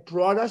that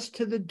brought us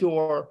to the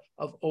door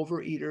of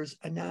Overeaters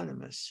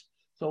Anonymous.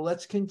 So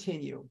let's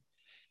continue.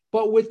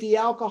 But with the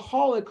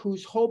alcoholic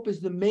whose hope is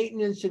the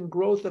maintenance and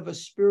growth of a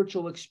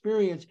spiritual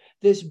experience,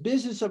 this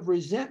business of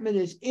resentment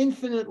is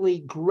infinitely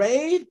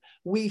grave.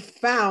 We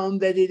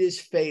found that it is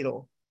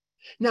fatal.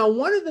 Now,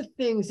 one of the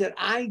things that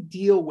I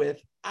deal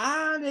with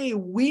on a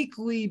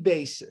weekly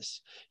basis,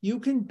 you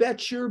can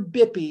bet your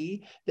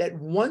bippy that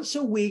once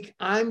a week,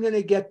 I'm going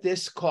to get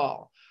this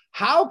call.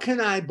 How can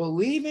I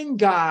believe in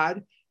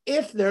God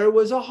if there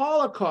was a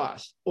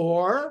Holocaust?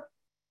 Or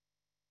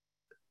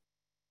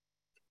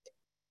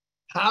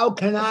how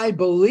can I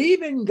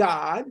believe in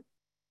God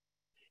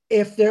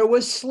if there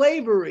was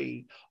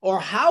slavery? Or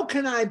how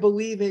can I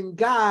believe in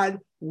God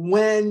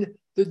when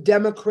the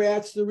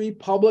Democrats, the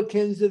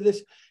Republicans, of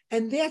this,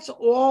 and that's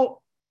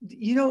all,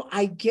 you know,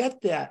 I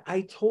get that.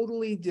 I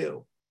totally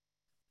do.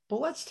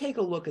 But let's take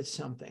a look at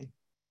something.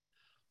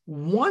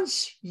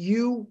 Once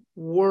you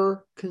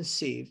were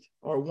conceived,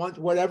 or once,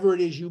 whatever it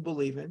is you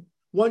believe in,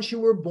 once you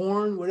were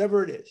born,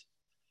 whatever it is,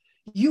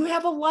 you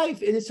have a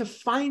life, and it's a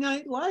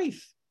finite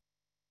life.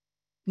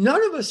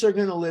 None of us are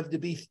going to live to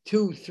be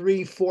 200,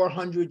 300,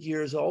 400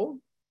 years old.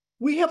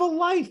 We have a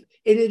life,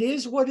 and it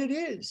is what it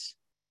is.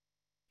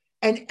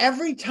 And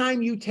every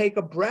time you take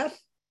a breath,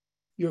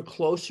 you're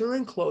closer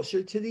and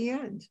closer to the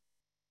end.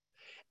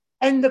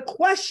 And the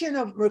question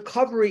of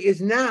recovery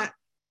is not,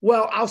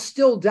 well, I'll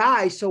still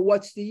die, so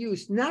what's the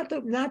use? Not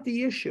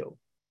the issue.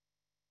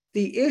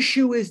 The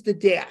issue is the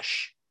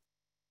dash.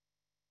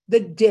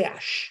 The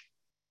dash.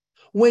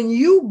 When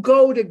you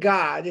go to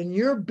God and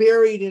you're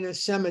buried in a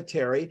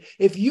cemetery,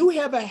 if you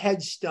have a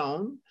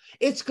headstone,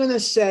 it's going to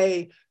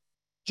say,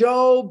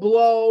 Joe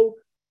Blow,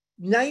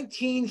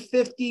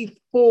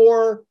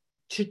 1954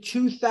 to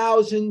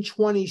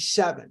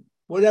 2027,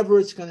 whatever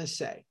it's going to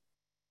say.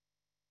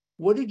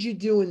 What did you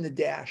do in the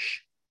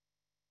dash?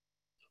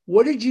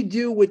 What did you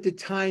do with the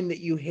time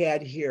that you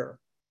had here?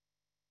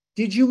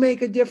 Did you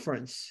make a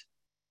difference?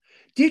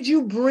 Did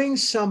you bring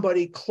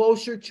somebody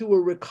closer to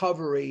a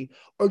recovery,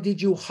 or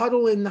did you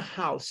huddle in the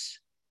house?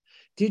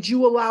 Did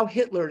you allow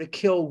Hitler to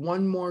kill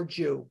one more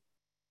Jew?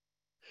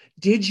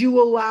 Did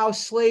you allow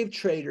slave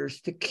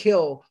traders to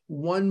kill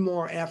one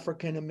more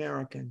African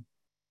American?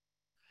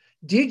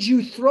 Did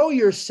you throw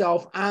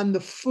yourself on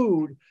the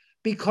food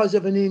because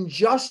of an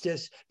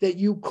injustice that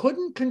you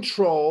couldn't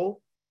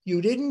control,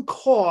 you didn't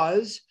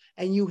cause,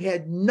 and you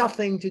had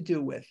nothing to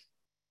do with?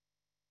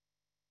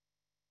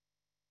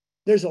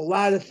 There's a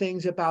lot of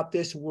things about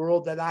this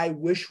world that I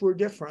wish were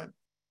different.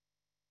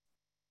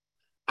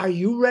 Are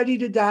you ready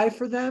to die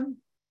for them?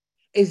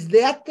 Is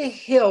that the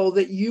hill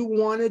that you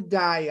want to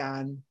die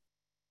on?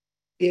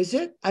 Is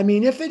it? I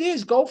mean, if it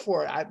is, go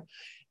for it.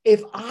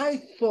 If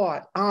I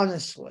thought,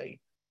 honestly,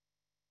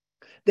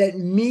 that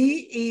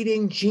me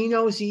eating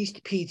Gino's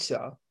East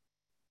Pizza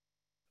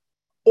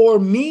or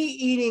me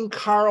eating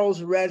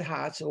Carl's Red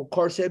Hots, of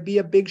course, that'd be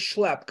a big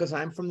schlep because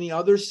I'm from the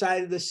other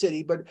side of the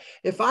city. But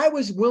if I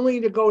was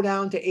willing to go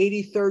down to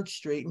 83rd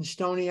Street in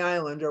Stony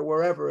Island or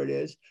wherever it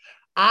is,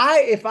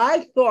 if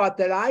I thought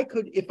that I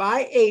could, if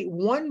I ate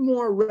one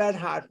more Red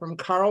Hot from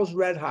Carl's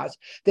Red Hots,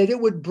 that it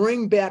would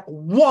bring back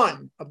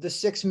one of the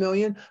 6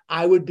 million,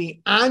 I would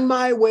be on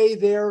my way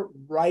there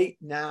right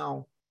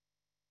now.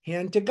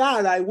 Hand to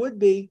God, I would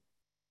be.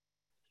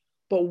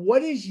 But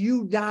what is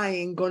you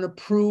dying going to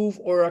prove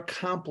or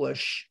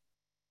accomplish?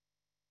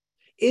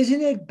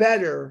 Isn't it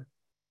better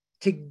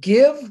to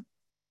give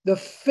the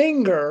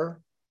finger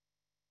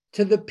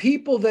to the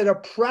people that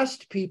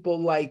oppressed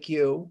people like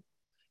you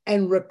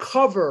and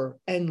recover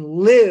and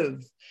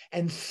live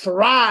and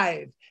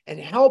thrive and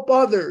help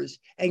others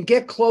and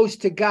get close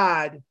to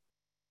God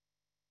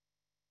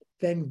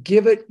than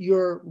give it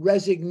your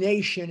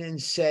resignation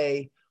and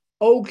say,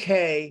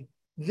 okay,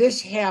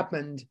 this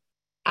happened.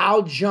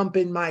 I'll jump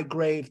in my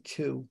grave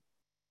too.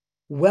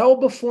 Well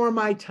before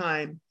my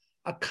time,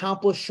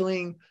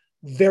 accomplishing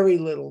very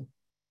little.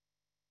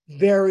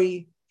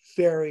 Very,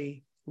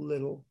 very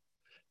little.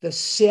 The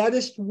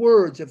saddest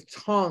words of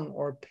tongue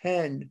or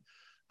pen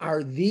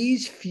are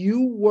these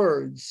few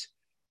words,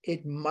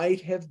 it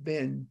might have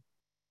been.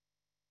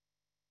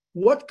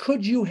 What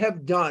could you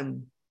have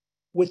done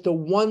with the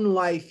one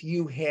life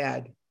you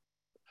had?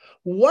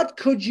 What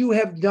could you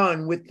have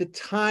done with the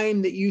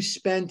time that you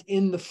spent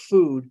in the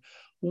food?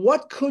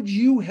 What could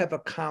you have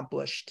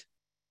accomplished?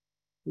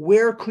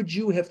 Where could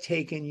you have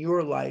taken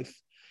your life?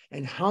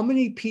 And how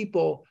many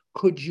people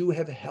could you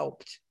have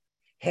helped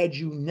had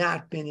you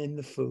not been in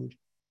the food?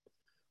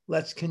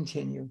 Let's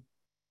continue.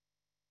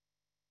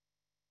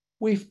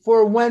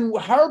 For when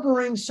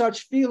harboring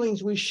such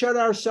feelings, we shut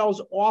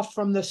ourselves off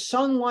from the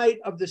sunlight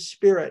of the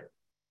Spirit.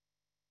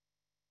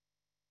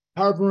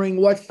 Harboring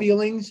what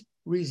feelings?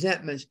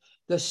 Resentments.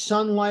 The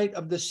sunlight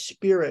of the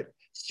Spirit.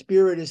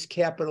 Spirit is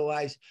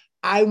capitalized.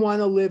 I want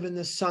to live in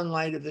the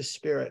sunlight of the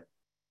Spirit.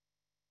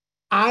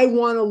 I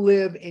want to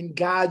live in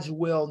God's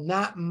will,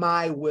 not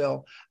my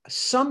will.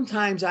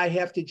 Sometimes I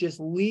have to just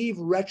leave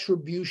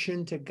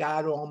retribution to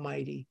God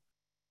Almighty.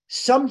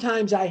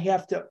 Sometimes I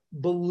have to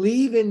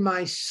believe in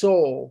my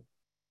soul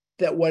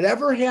that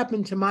whatever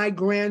happened to my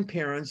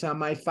grandparents on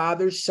my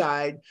father's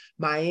side,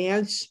 my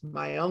aunts,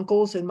 my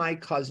uncles, and my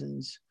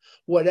cousins,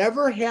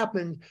 whatever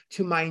happened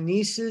to my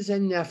nieces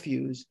and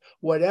nephews,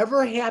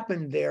 whatever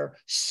happened there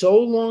so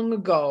long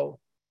ago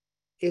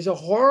is a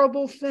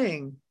horrible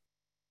thing.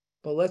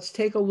 But let's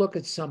take a look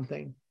at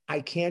something.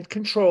 I can't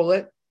control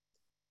it.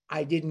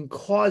 I didn't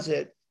cause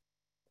it.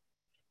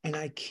 And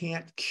I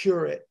can't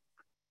cure it.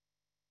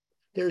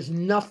 There's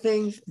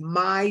nothing,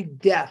 my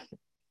death,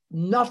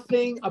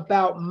 nothing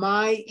about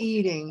my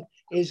eating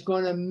is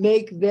going to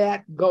make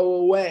that go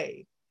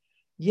away.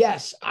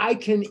 Yes, I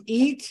can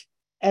eat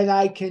and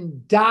I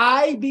can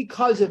die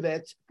because of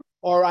it,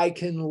 or I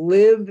can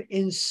live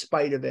in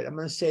spite of it. I'm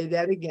going to say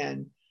that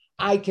again.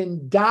 I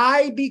can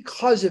die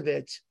because of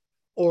it,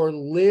 or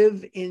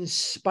live in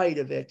spite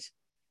of it,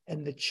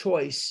 and the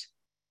choice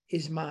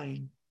is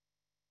mine.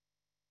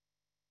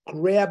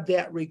 Grab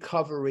that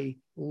recovery.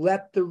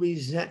 Let the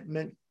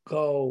resentment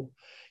go.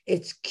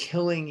 It's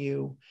killing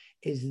you.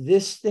 Is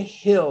this the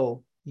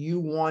hill you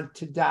want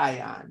to die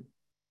on?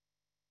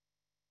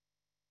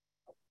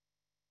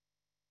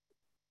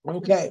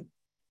 Okay.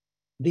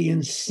 The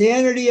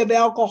insanity of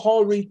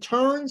alcohol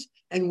returns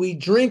and we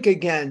drink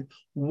again.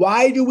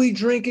 Why do we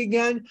drink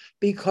again?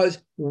 Because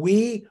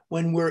we,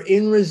 when we're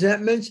in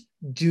resentments,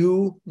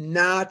 do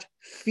not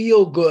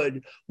feel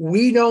good.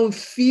 We don't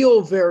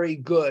feel very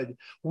good.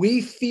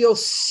 We feel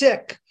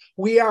sick.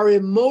 We are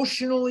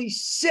emotionally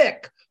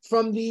sick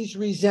from these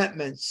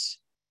resentments.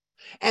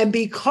 And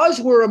because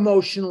we're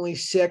emotionally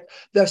sick,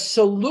 the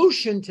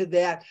solution to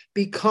that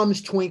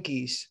becomes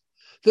Twinkies.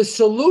 The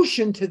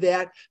solution to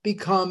that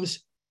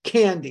becomes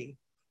candy,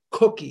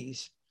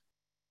 cookies,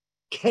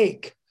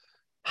 cake,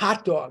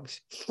 hot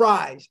dogs,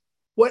 fries,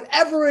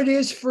 whatever it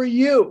is for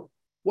you,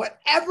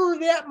 whatever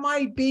that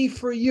might be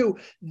for you,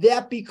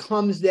 that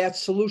becomes that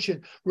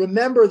solution.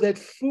 Remember that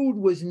food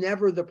was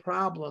never the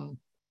problem.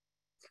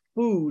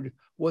 Food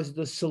was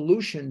the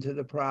solution to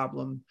the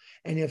problem.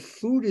 And if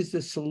food is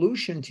the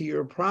solution to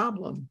your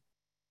problem,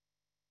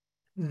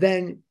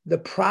 then the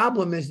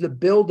problem is the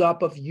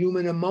buildup of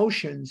human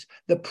emotions.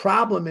 The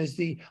problem is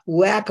the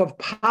lack of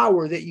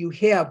power that you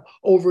have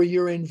over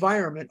your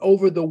environment,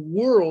 over the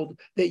world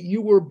that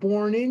you were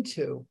born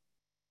into.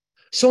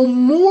 So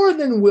more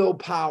than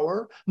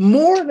willpower,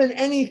 more than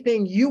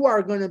anything you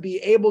are going to be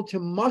able to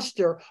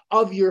muster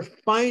of your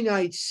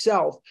finite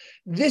self,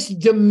 this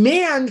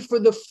demand for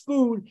the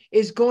food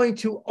is going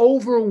to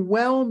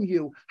overwhelm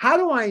you. How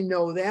do I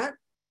know that?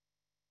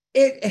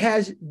 It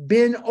has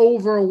been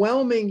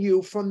overwhelming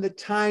you from the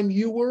time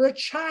you were a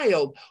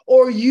child,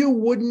 or you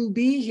wouldn't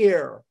be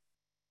here.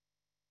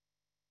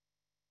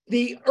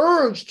 The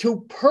urge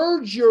to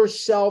purge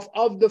yourself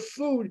of the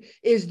food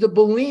is the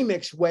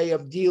bulimic's way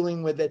of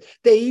dealing with it.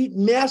 They eat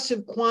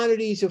massive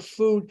quantities of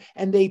food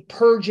and they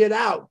purge it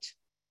out.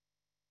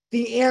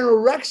 The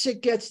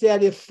anorexic gets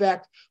that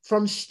effect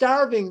from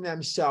starving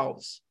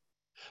themselves.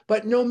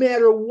 But no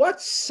matter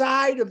what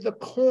side of the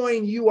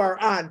coin you are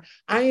on,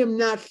 I am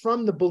not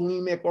from the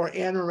bulimic or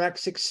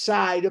anorexic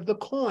side of the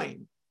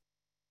coin.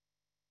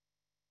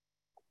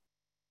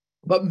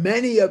 But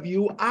many of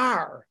you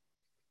are.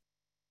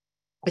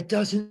 It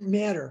doesn't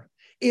matter.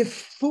 If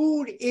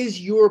food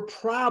is your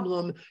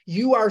problem,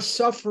 you are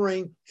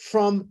suffering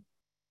from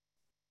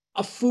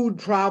a food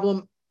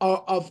problem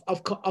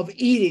of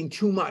eating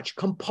too much,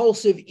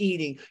 compulsive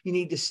eating. You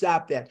need to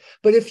stop that.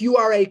 But if you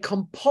are a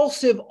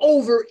compulsive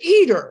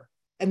overeater,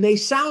 and they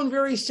sound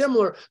very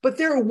similar, but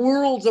they're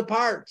worlds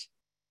apart,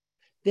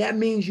 that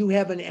means you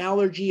have an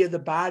allergy of the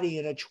body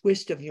and a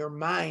twist of your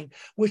mind,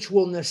 which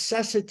will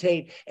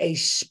necessitate a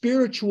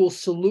spiritual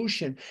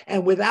solution.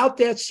 And without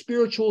that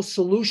spiritual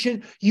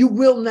solution, you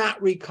will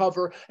not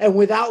recover. And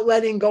without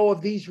letting go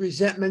of these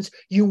resentments,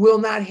 you will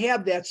not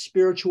have that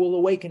spiritual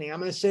awakening. I'm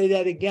going to say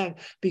that again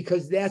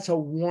because that's a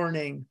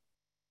warning.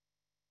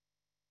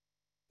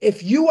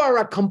 If you are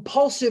a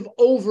compulsive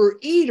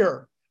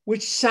overeater,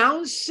 which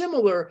sounds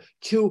similar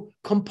to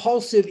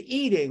compulsive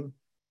eating,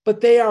 but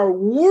they are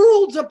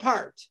worlds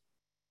apart,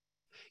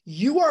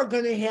 you are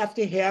going to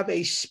have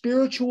a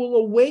spiritual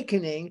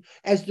awakening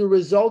as the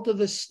result of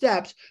the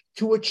steps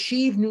to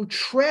achieve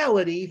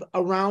neutrality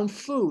around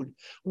food.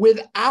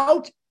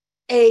 Without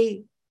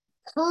a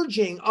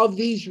purging of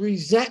these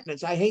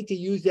resentments, I hate to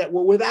use that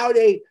word, without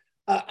a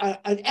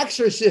an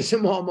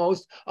exorcism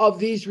almost of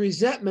these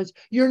resentments,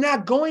 you're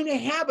not going to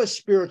have a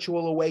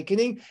spiritual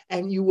awakening,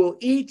 and you will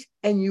eat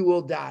and you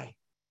will die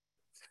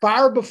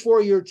far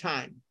before your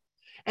time.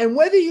 And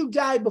whether you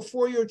die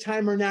before your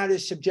time or not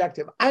is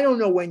subjective. I don't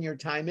know when your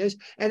time is,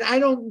 and I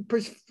don't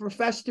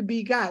profess to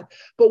be God.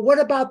 But what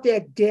about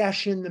that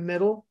dash in the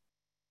middle?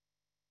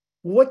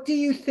 What do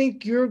you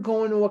think you're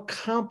going to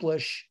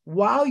accomplish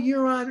while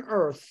you're on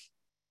earth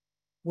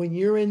when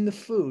you're in the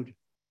food?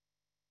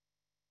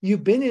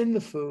 You've been in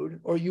the food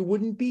or you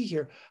wouldn't be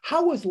here.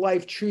 How was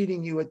life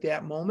treating you at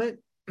that moment?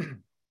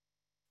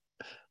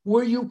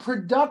 Were you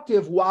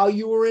productive while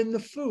you were in the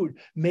food?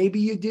 Maybe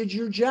you did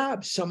your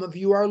job. Some of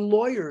you are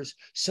lawyers.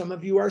 Some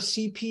of you are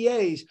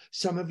CPAs.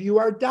 Some of you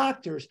are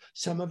doctors.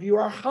 Some of you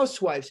are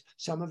housewives.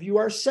 Some of you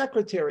are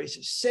secretaries,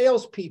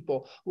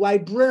 salespeople,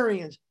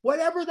 librarians,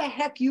 whatever the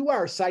heck you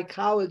are,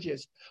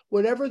 psychologists,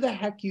 whatever the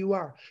heck you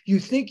are.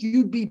 You think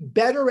you'd be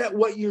better at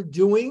what you're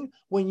doing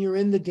when you're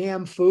in the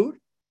damn food?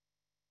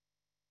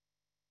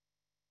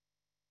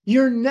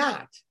 You're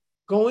not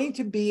going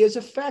to be as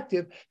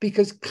effective,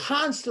 because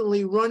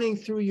constantly running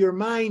through your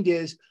mind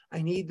is,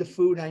 I need the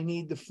food, I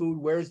need the food,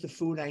 where's the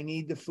food, I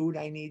need the food,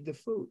 I need the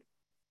food.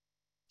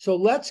 So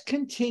let's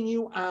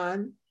continue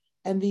on,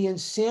 and the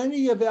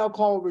insanity of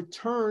alcohol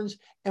returns,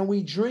 and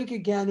we drink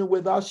again, and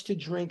with us to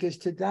drink is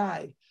to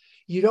die.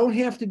 You don't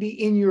have to be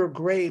in your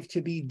grave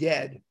to be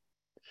dead.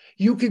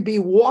 You could be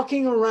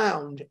walking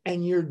around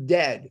and you're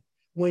dead.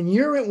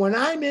 When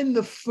I'm in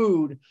the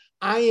food,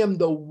 I am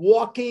the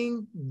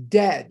walking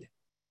dead.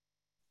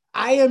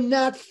 I am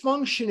not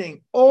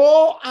functioning.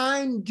 All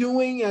I'm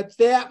doing at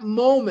that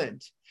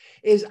moment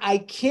is I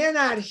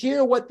cannot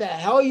hear what the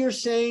hell you're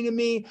saying to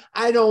me.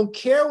 I don't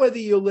care whether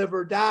you live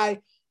or die.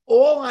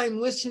 All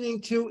I'm listening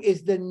to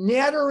is the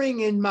nattering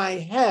in my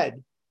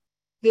head,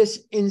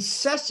 this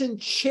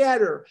incessant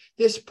chatter,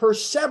 this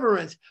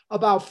perseverance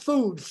about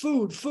food,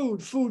 food,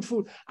 food, food,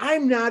 food.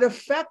 I'm not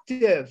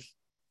effective.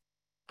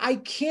 I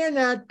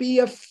cannot be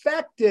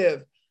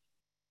effective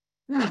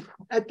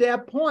at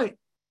that point.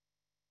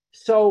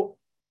 So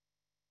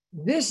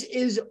this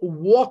is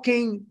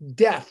walking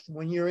death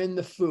when you're in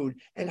the food.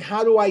 And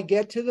how do I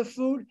get to the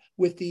food?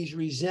 With these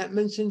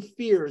resentments and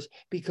fears,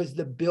 because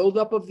the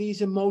buildup of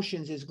these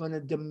emotions is going to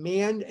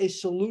demand a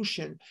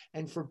solution.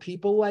 And for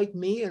people like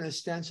me, and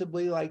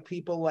ostensibly like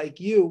people like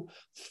you,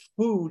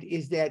 food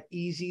is that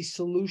easy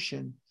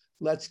solution.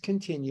 Let's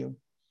continue.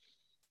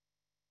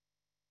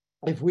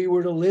 If we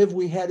were to live,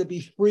 we had to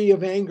be free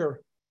of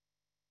anger.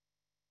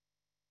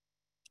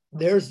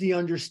 There's the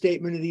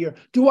understatement of the year.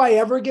 Do I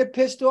ever get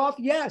pissed off?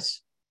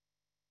 Yes.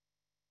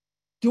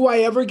 Do I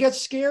ever get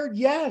scared?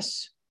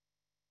 Yes.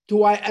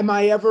 Am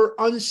I ever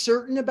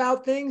uncertain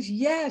about things?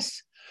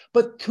 Yes.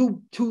 But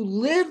to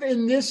live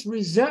in this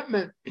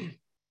resentment,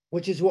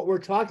 which is what we're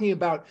talking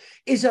about,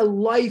 is a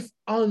life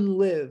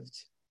unlived.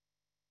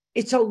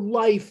 It's a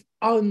life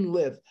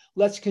unlived.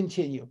 Let's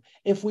continue.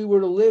 If we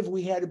were to live,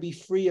 we had to be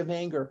free of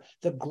anger.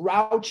 The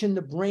grouch and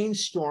the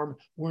brainstorm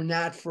were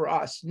not for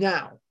us.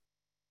 Now,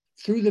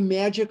 through the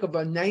magic of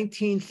a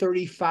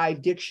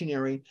 1935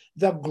 dictionary,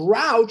 the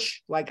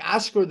grouch, like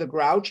Oscar the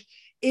Grouch,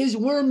 is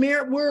we're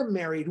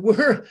married,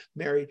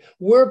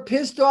 we're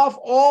pissed off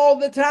all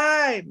the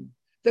time.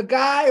 The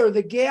guy or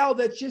the gal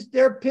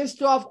they're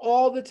pissed off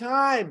all the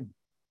time.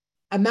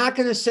 I'm not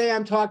going to say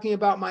I'm talking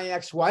about my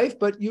ex-wife,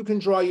 but you can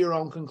draw your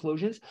own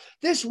conclusions.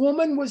 This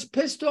woman was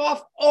pissed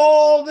off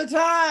all the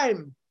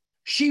time.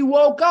 She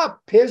woke up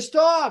pissed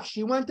off.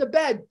 She went to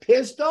bed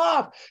pissed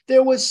off.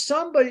 There was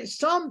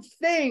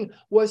something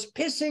was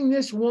pissing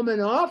this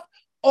woman off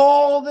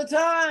all the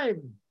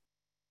time.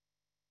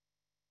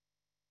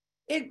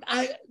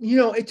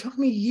 It took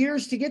me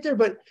years to get there,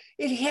 but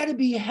it had to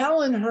be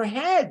hell in her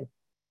head.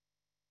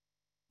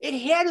 It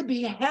had to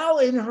be hell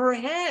in her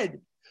head.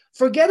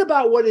 Forget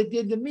about what it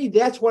did to me.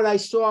 That's what I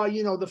saw,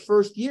 the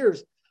first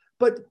years.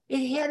 But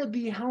it had to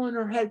be hell in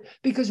her head,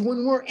 because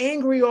when we're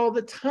angry all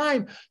the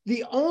time,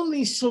 the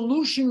only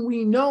solution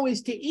we know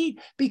is to eat,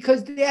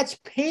 because that's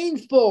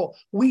painful.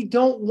 We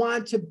don't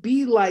want to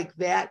be like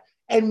that.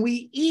 And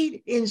we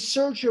eat in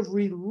search of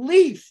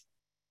relief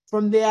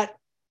from that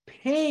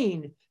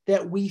pain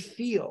that we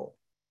feel.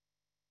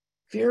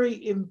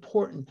 Very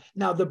important.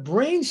 Now, the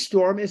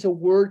brainstorm is a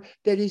word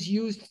that is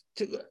used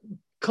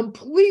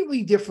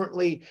completely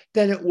differently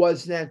than it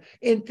was then.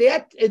 And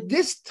that at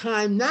this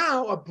time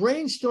now, a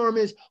brainstorm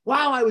is,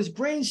 wow, I was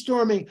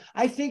brainstorming.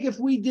 I think if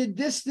we did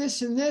this,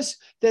 this, and this,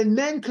 then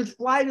men could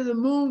fly to the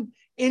moon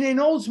in an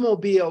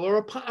Oldsmobile or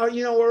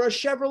a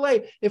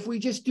Chevrolet. If we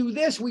just do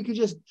this, we could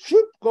just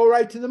go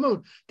right to the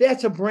moon.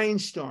 That's a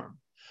brainstorm.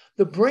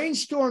 The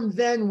brainstorm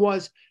then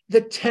was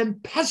the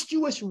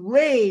tempestuous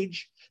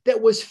rage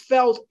that was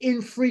felt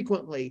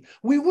infrequently.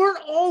 We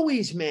weren't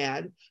always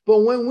mad, but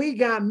when we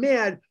got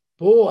mad,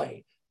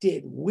 boy,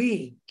 did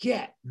we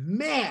get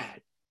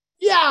mad.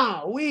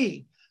 Yeah,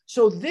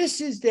 So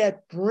this is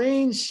that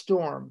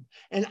brainstorm.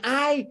 And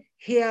I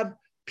have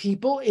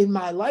people in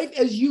my life,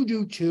 as you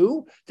do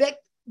too, that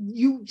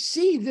you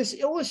see this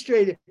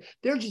illustrated.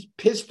 They're just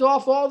pissed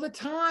off all the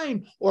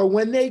time. Or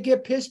when they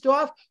get pissed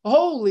off,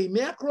 holy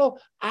mackerel,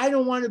 I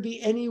don't want to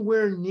be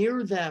anywhere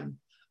near them.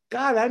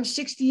 God, I'm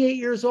 68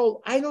 years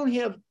old. I don't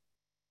have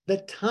the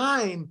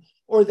time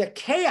or the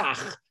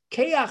keach.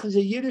 Keach is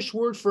a Yiddish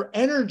word for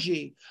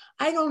energy.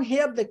 I don't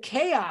have the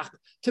keach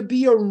to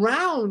be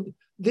around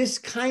this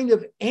kind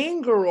of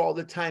anger all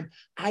the time.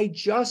 I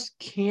just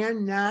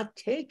cannot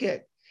take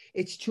it.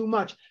 It's too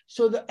much.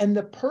 So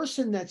the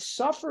person that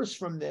suffers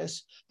from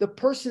this, the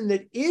person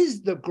that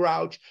is the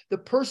grouch, the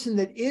person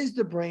that is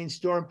the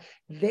brainstorm,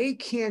 they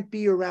can't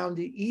be around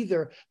it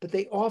either, but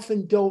they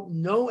often don't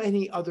know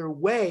any other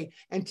way.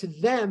 And to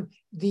them,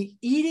 the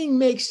eating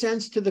makes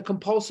sense to the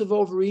compulsive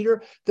overeater.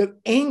 The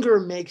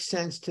anger makes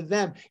sense to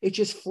them. It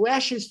just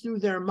flashes through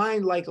their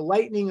mind like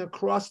lightning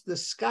across the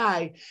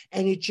sky,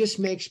 and it just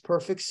makes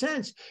perfect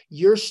sense.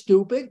 You're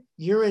stupid.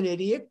 You're an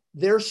idiot.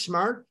 They're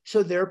smart,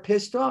 so they're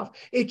pissed off.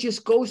 It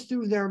just goes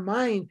through their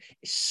mind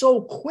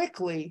so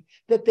quickly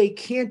that they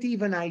can't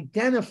even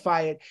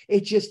identify it.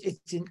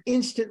 It's an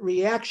instant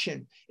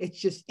reaction. It's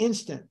just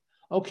instant.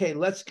 Okay,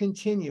 let's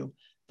continue.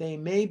 They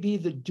may be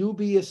the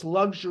dubious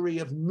luxury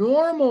of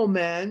normal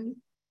men,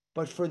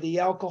 but for the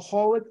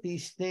alcoholic,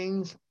 these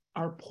things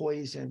are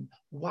poison.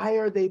 Why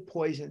are they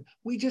poison?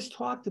 We just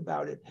talked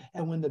about it.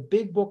 And when the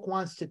big book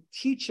wants to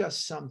teach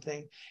us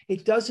something,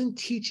 it doesn't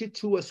teach it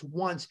to us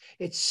once.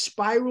 It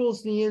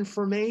spirals the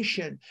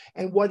information.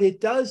 And what it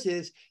does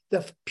is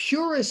the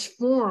purest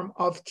form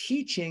of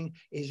teaching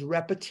is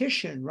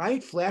repetition,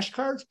 right?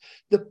 Flashcards.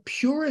 The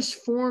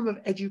purest form of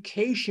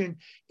education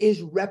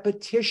is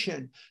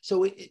repetition.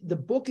 So the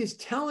book is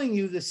telling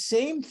you the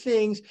same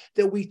things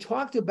that we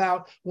talked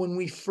about when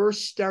we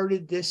first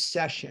started this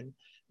session,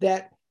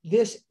 that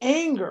this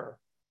anger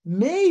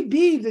may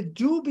be the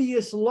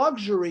dubious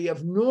luxury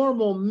of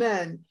normal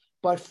men,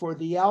 but for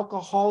the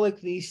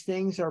alcoholic, these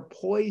things are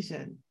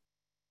poison.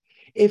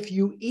 If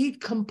you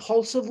eat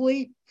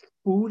compulsively,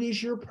 food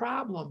is your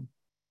problem.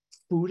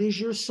 Food is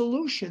your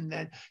solution.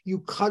 Then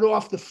you cut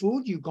off the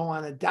food, you go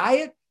on a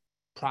diet,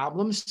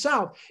 problem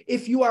solved.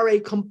 If you are a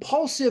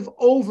compulsive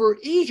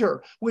overeater,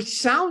 which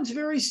sounds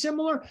very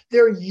similar,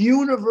 they're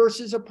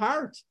universes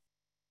apart.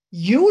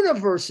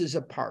 Universes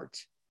apart.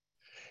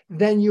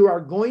 Then you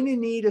are going to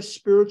need a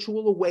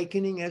spiritual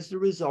awakening as the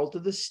result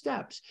of the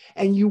steps.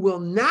 And you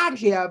will not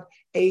have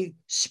a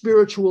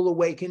spiritual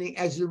awakening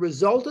as the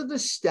result of the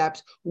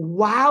steps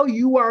while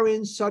you are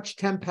in such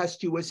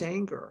tempestuous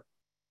anger.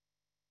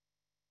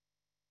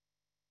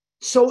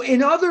 So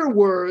in other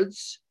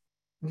words,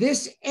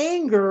 this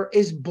anger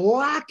is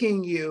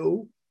blocking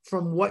you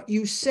from what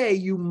you say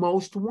you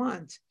most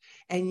want.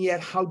 And yet,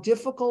 how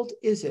difficult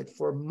is it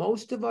for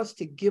most of us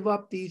to give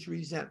up these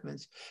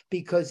resentments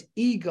because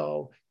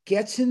ego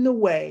gets in the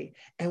way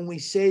and we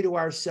say to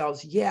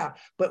ourselves, yeah,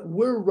 but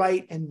we're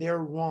right and they're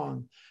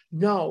wrong.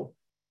 No,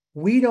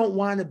 we don't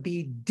want to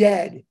be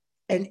dead.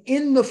 And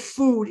in the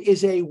food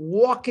is a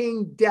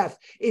walking death.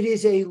 It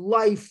is a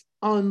life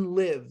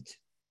unlived.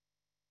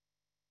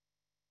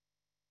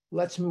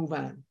 Let's move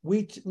on.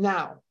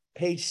 Now,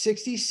 page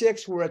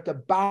 66, we're at the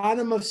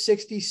bottom of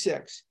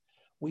 66.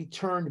 We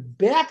turned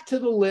back to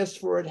the list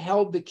for it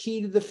held the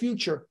key to the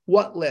future.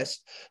 What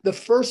list? The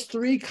first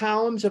three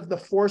columns of the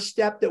fourth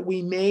step that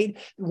we made,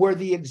 where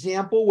the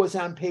example was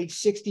on page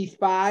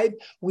 65.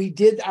 We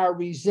did our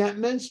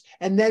resentments,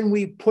 and then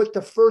we put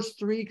the first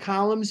three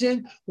columns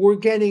in. We're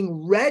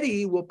getting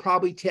ready. We'll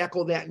probably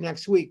tackle that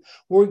next week.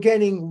 We're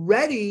getting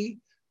ready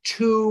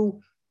to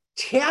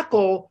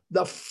tackle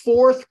the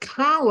fourth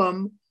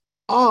column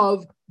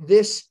of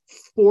this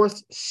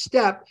fourth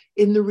step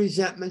in the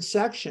resentment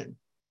section.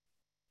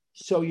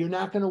 So you're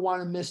not going to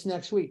want to miss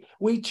next week.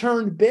 We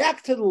turned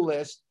back to the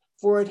list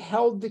for it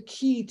held the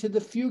key to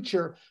the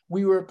future.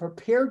 We were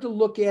prepared to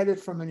look at it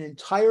from an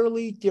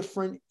entirely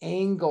different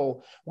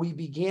angle. We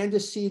began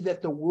to see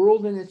that the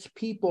world and its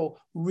people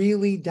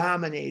really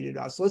dominated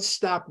us. Let's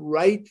stop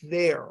right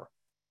there.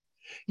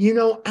 You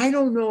know, I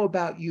don't know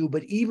about you,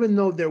 but even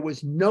though there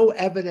was no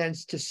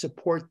evidence to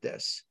support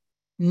this,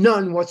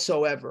 none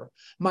whatsoever,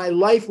 my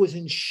life was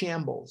in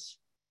shambles.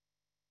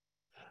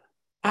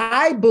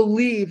 I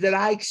believe that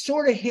I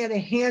sort of had a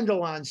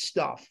handle on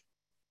stuff,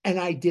 and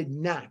I did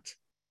not.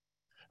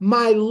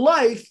 My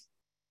life,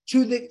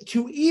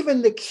 to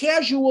even the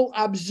casual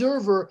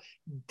observer,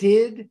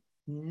 did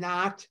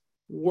not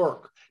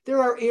work.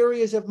 There are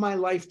areas of my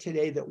life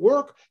today that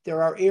work.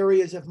 There are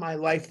areas of my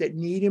life that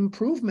need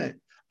improvement.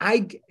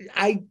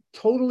 I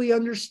totally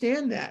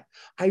understand that.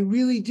 I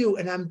really do.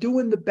 And I'm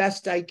doing the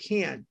best I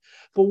can.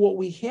 But what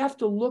we have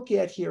to look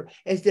at here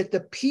is that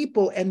the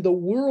people and the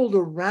world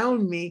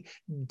around me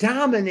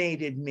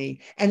dominated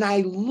me. And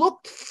I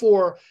looked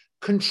for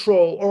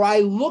control, or I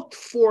looked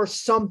for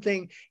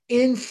something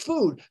in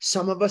food.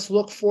 Some of us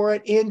look for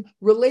it in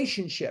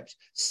relationships,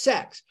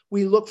 sex.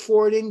 We look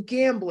for it in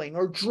gambling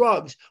or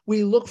drugs.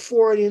 We look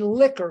for it in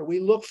liquor. We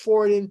look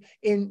for it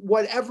in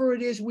whatever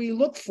it is we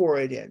look for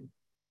it in.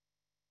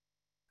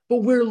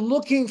 But we're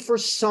looking for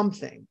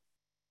something.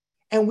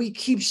 And we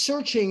keep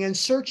searching and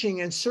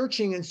searching and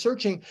searching and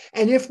searching.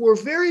 And if we're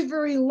very,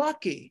 very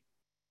lucky,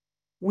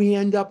 we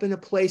end up in a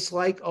place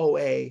like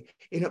OA,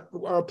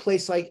 or a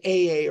place like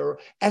AA or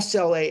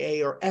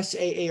SLAA or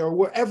SAA or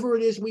wherever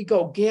it is we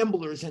go,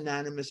 Gamblers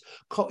Anonymous,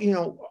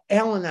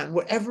 Al-Anon,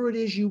 whatever it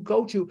is you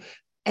go to.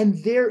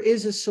 And there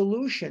is a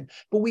solution,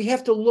 but we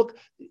have to look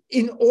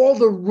in all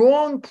the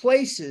wrong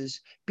places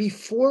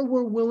before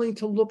we're willing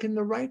to look in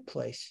the right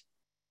place.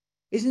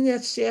 Isn't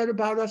that sad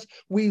about us?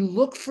 We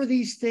look for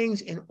these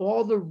things in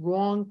all the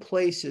wrong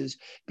places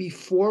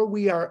before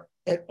we are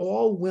at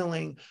all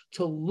willing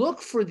to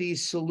look for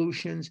these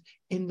solutions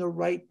in the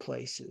right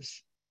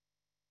places.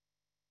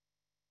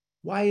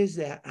 Why is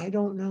that? I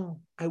don't know.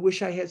 I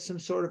wish I had some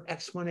sort of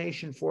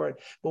explanation for it.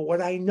 But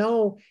what I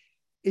know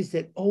is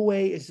that OA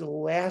is the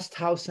last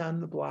house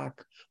on the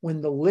block. When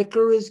the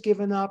liquor is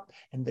given up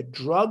and the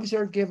drugs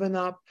are given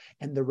up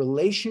and the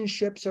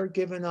relationships are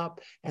given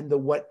up and the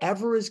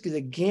whatever is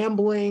the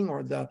gambling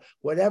or the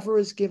whatever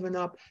is given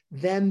up,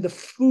 then the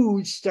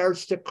food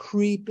starts to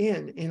creep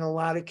in a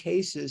lot of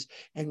cases,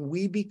 and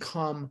we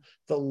become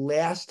the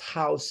last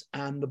house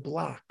on the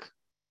block.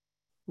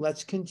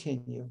 Let's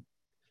continue.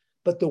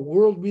 But the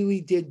world really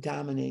did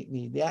dominate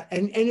me.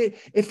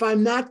 If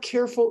I'm not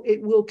careful,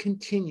 it will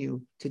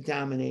continue to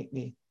dominate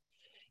me.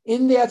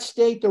 In that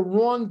state, the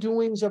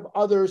wrongdoings of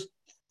others,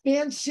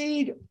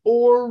 fancied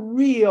or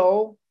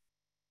real,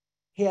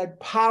 had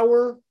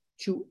power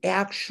to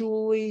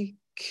actually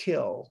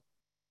kill.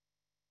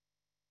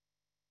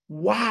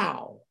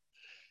 Wow.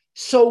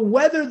 So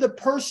whether the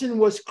person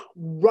was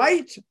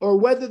right or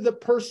whether the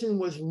person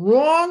was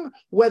wrong,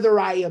 whether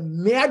I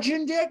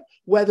imagined it,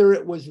 whether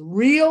it was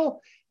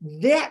real,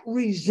 that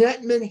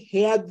resentment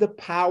had the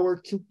power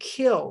to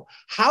kill.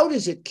 How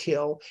does it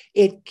kill?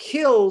 It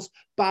kills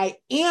by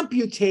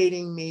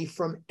amputating me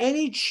from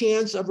any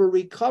chance of a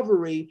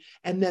recovery,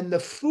 and then the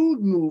food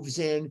moves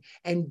in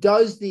and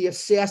does the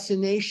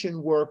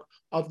assassination work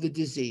of the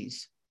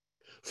disease.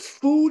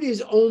 Food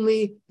is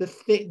only the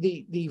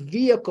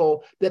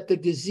vehicle that the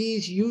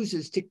disease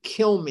uses to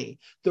kill me.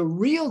 The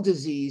real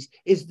disease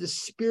is the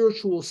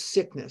spiritual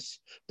sickness.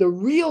 The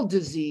real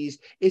disease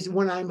is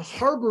when I'm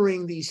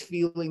harboring these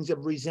feelings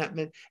of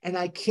resentment and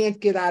I can't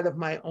get out of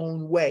my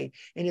own way.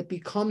 And it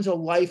becomes a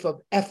life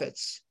of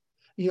efforts.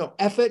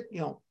 Effort,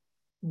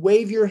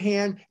 wave your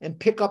hand and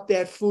pick up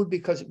that food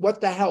because what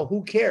the hell,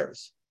 who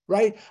cares?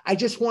 Right? I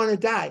just want to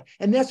die.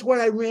 And that's what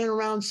I ran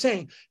around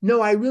saying.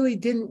 No, I really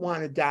didn't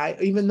want to die,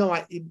 even though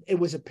it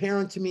was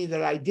apparent to me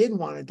that I did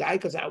want to die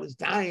because I was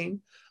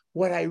dying.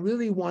 What I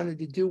really wanted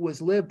to do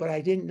was live, but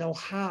I didn't know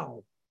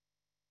how.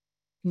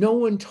 No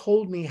one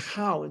told me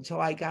how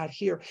until I got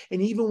here.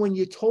 And even when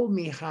you told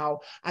me how,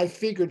 I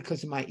figured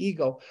because of my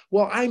ego,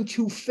 well, I'm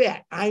too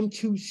fat. I'm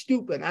too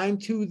stupid. I'm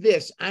too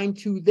this. I'm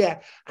too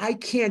that. I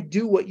can't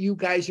do what you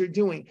guys are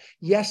doing.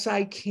 Yes,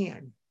 I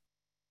can.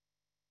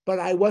 But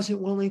I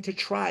wasn't willing to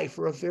try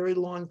for a very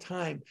long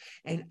time.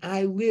 And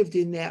I lived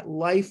in that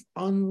life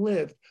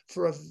unlived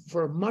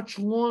for much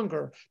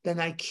longer than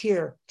I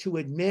care to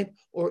admit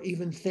or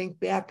even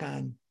think back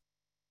on.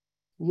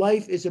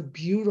 Life is a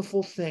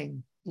beautiful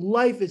thing.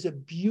 Life is a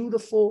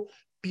beautiful,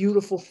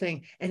 beautiful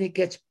thing. And it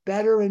gets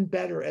better and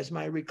better as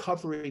my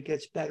recovery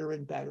gets better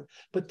and better.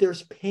 But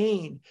there's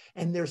pain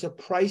and there's a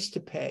price to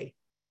pay.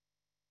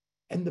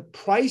 And the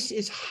price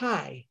is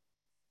high,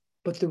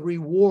 but the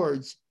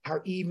rewards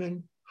are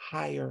even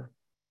higher.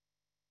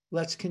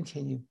 Let's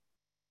continue.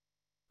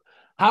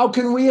 How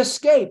can we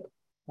escape?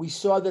 We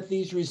saw that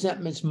these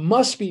resentments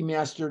must be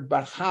mastered,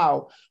 but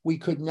how? We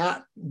could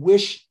not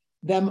wish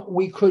them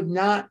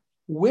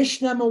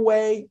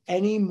away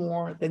any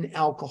more than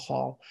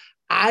alcohol.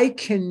 I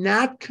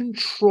cannot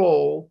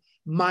control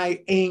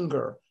my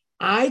anger.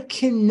 I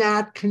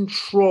cannot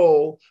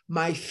control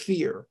my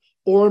fear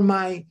or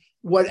my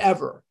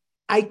whatever.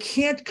 I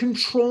can't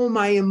control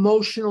my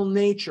emotional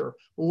nature.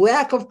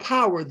 Lack of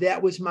power,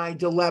 that was my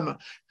dilemma.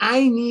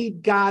 I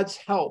need God's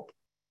help.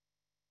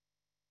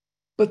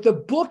 But the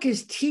book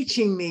is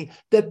teaching me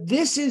that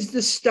this is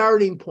the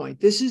starting point.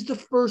 This is the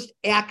first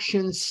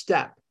action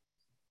step.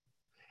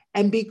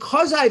 And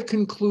because I've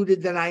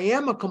concluded that I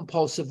am a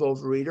compulsive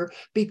overeater,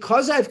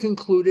 because I've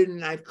concluded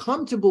and I've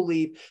come to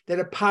believe that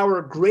a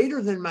power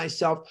greater than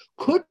myself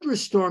could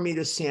restore me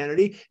to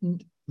sanity,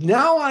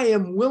 now I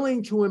am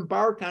willing to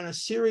embark on a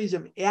series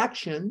of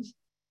actions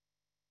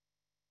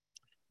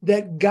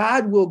that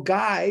God will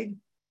guide,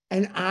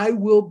 and I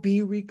will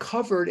be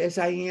recovered as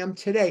I am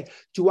today.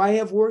 Do I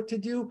have work to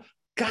do?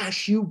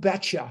 Gosh, you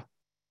betcha.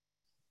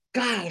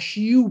 Gosh,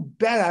 you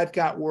bet I've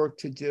got work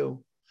to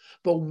do.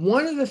 But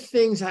one of the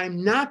things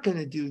I'm not going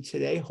to do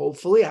today,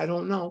 hopefully, I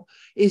don't know,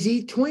 is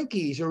eat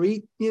Twinkies or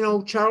eat,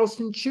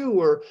 Charleston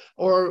Chew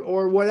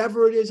or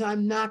whatever it is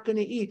I'm not going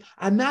to eat.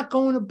 I'm not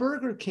going to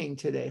Burger King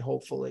today,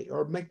 hopefully,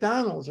 or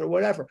McDonald's or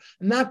whatever.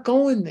 I'm not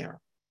going there.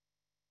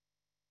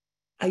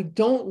 I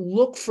don't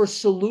look for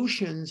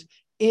solutions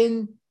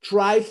in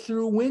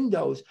drive-through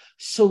windows.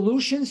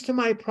 Solutions to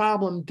my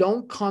problem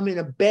don't come in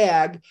a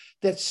bag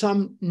that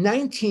some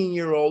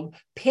 19-year-old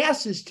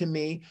passes to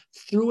me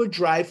through a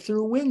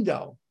drive-through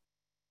window.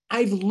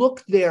 I've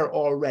looked there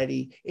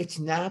already. It's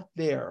not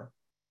there.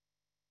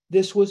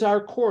 This was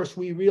our course.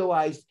 We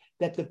realized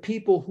that the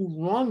people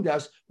who wronged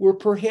us were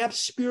perhaps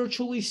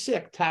spiritually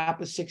sick,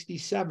 top of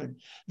 67.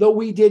 Though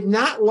we did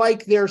not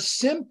like their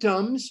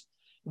symptoms,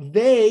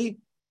 though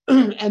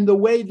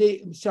we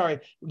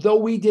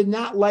did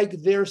not like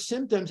their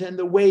symptoms and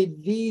the way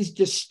these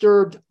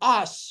disturbed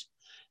us,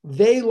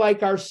 they,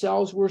 like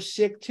ourselves, were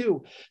sick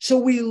too. So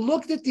we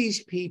looked at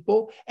these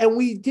people and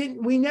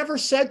we never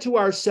said to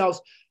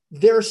ourselves,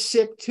 they're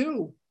sick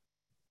too.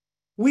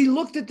 We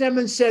looked at them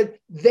and said,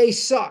 they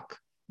suck,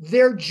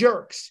 they're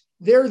jerks,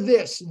 they're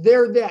this,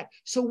 they're that.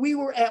 So we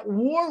were at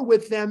war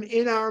with them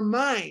in our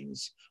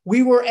minds.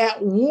 We were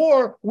at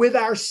war with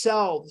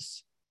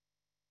ourselves.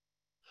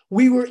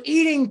 We were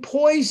eating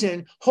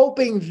poison,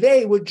 hoping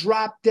they would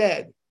drop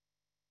dead.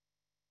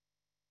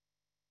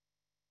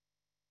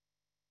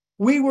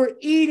 We were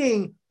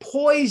eating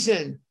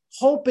poison,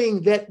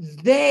 hoping that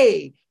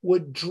they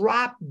would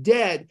drop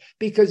dead,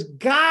 because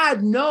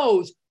God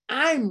knows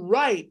I'm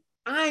right.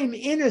 I'm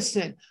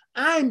innocent.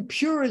 I'm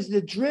pure as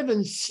the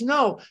driven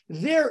snow.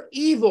 They're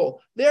evil.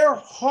 They're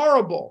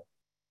horrible.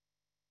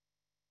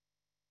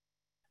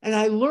 And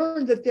I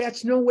learned that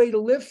that's no way to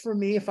live for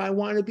me if I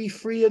want to be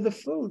free of the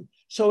food.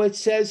 So it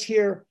says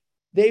here,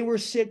 they were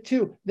sick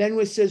too. Then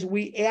it says,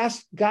 we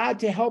asked God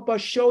to help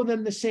us show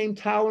them the same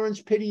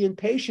tolerance, pity, and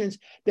patience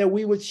that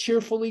we would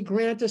cheerfully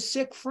grant a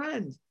sick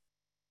friend.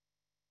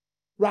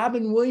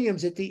 Robin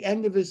Williams, at the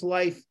end of his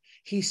life,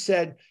 he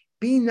said,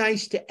 be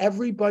nice to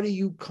everybody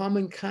you come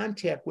in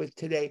contact with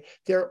today.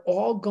 They're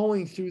all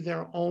going through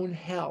their own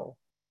hell.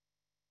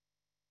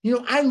 You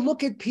know, I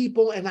look at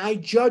people and I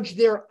judge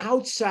their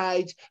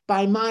outsides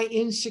by my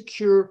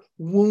insecure,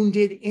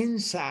 wounded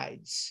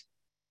insides.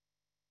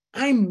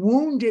 I'm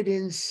wounded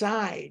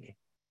inside.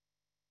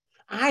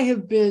 I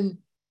have been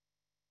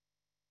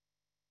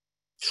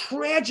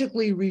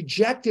tragically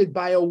rejected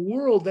by a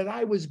world that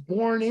I was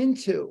born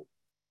into.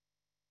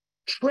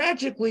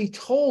 Tragically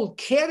told,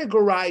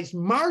 categorized,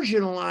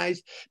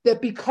 marginalized,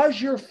 that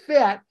because you're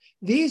fat,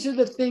 these are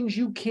the things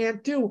you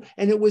can't do.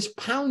 And it was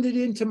pounded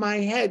into my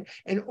head.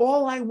 And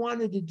all I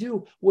wanted to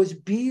do was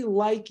be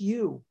like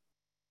you.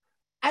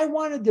 I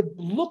wanted to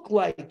look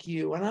like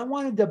you, and I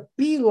wanted to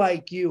be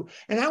like you,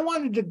 and I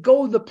wanted to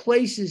go the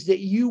places that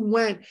you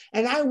went,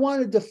 and I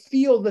wanted to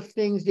feel the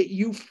things that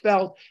you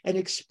felt and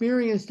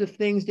experience the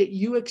things that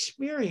you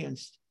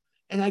experienced.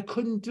 And I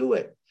couldn't do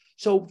it.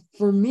 So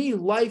for me,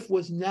 life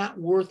was not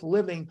worth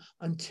living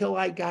until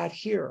I got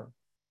here.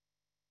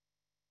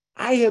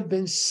 I have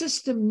been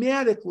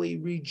systematically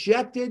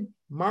rejected,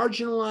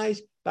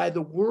 marginalized by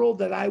the world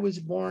that I was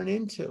born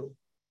into.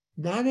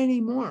 Not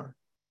anymore.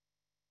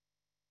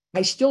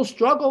 I still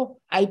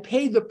struggle. I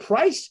pay the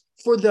price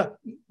for the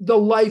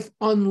life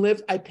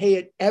unlived. I pay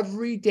it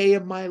every day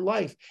of my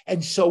life,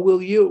 and so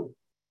will you.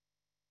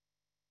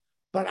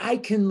 But I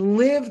can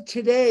live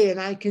today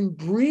and I can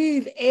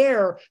breathe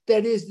air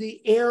that is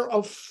the air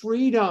of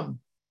freedom.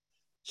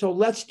 So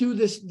let's do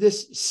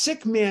this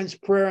sick man's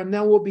prayer, and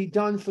then we'll be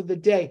done for the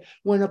day.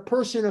 When a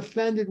person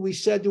offended, we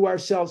said to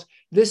ourselves,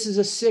 this is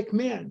a sick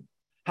man.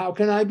 How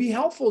can I be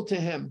helpful to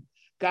him?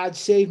 God,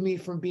 save me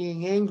from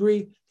being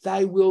angry.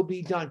 Thy will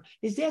be done.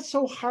 Is that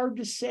so hard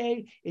to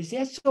say? Is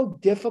that so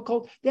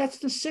difficult? That's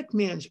the sick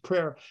man's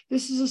prayer.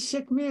 This is a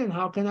sick man.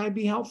 How can I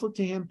be helpful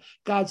to him?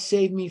 God,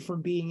 save me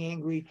from being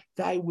angry.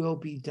 Thy will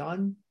be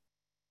done.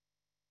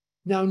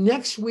 Now,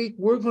 next week,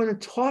 we're going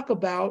to talk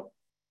about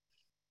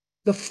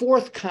the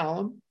fourth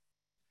column.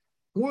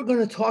 We're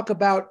going to talk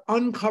about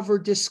uncover,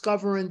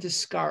 discover, and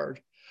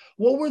discard.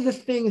 What were the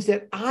things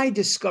that I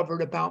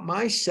discovered about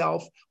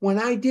myself when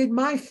I did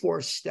my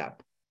fourth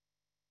step?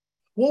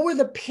 What were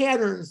the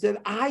patterns that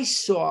I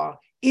saw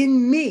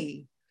in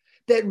me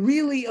that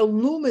really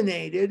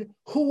illuminated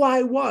who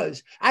I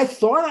was? I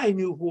thought I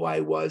knew who I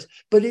was,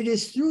 but it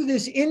is through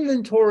this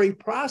inventory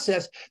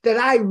process that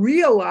I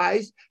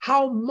realized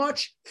how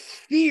much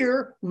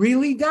fear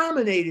really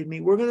dominated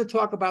me. We're going to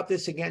talk about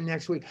this again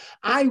next week.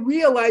 I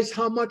realized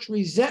how much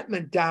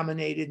resentment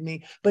dominated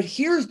me, but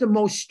here's the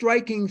most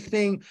striking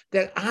thing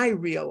that I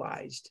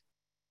realized.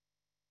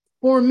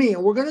 For me,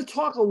 and we're going to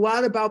talk a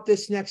lot about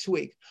this next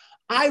week,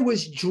 I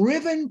was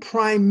driven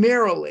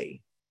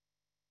primarily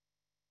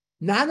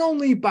not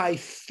only by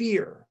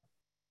fear,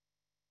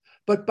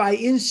 but by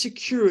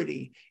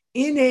insecurity,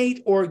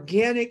 innate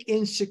organic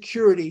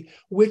insecurity,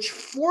 which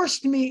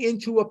forced me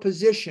into a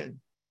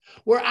position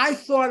where I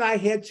thought I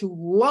had to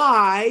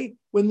lie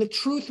when the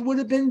truth would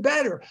have been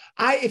better.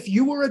 If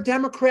you were a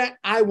Democrat,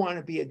 I want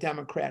to be a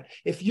Democrat.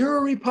 If you're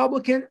a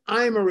Republican,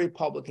 I'm a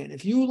Republican.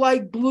 If you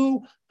like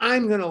blue,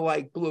 I'm going to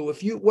like blue.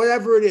 If you,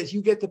 whatever it is,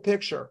 you get the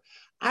picture.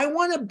 I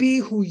want to be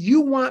who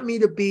you want me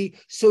to be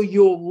so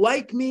you'll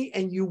like me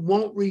and you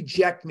won't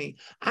reject me.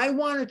 I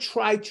want to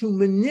try to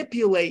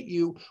manipulate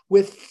you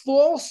with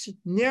false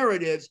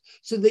narratives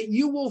so that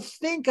you will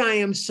think I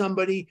am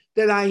somebody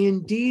that I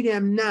indeed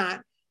am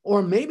not,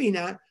 or maybe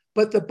not.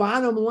 But the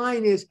bottom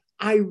line is,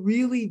 I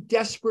really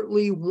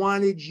desperately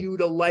wanted you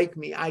to like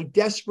me. I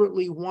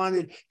desperately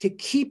wanted to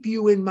keep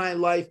you in my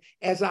life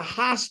as a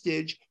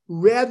hostage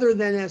rather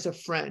than as a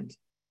friend.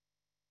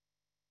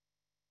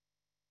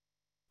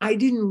 I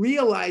didn't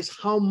realize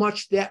how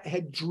much that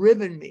had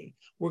driven me.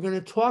 We're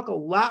going to talk a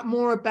lot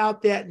more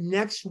about that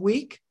next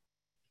week.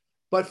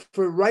 But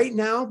for right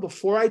now,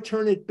 before I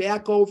turn it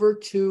back over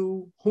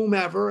to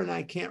whomever, and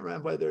I can't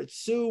remember whether it's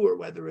Sue or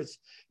whether it's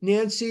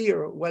Nancy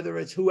or whether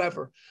it's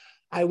whoever,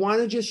 I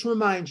want to just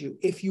remind you,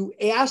 if you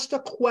asked a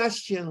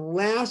question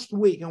last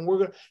week, and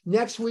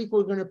next week,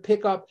 we're going to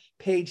pick up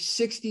page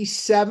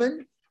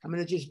 67. I'm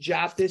going to just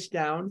jot this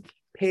down,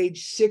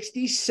 page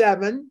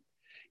 67.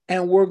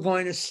 And we're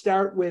going to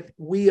start with,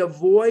 we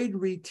avoid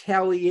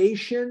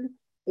retaliation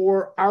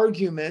or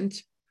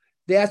argument.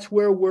 That's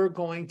where we're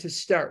going to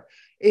start.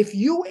 If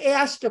you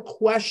asked a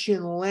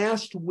question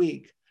last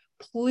week,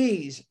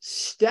 please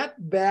step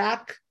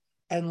back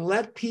and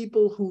let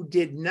people who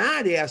did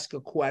not ask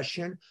a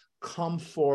question come forward.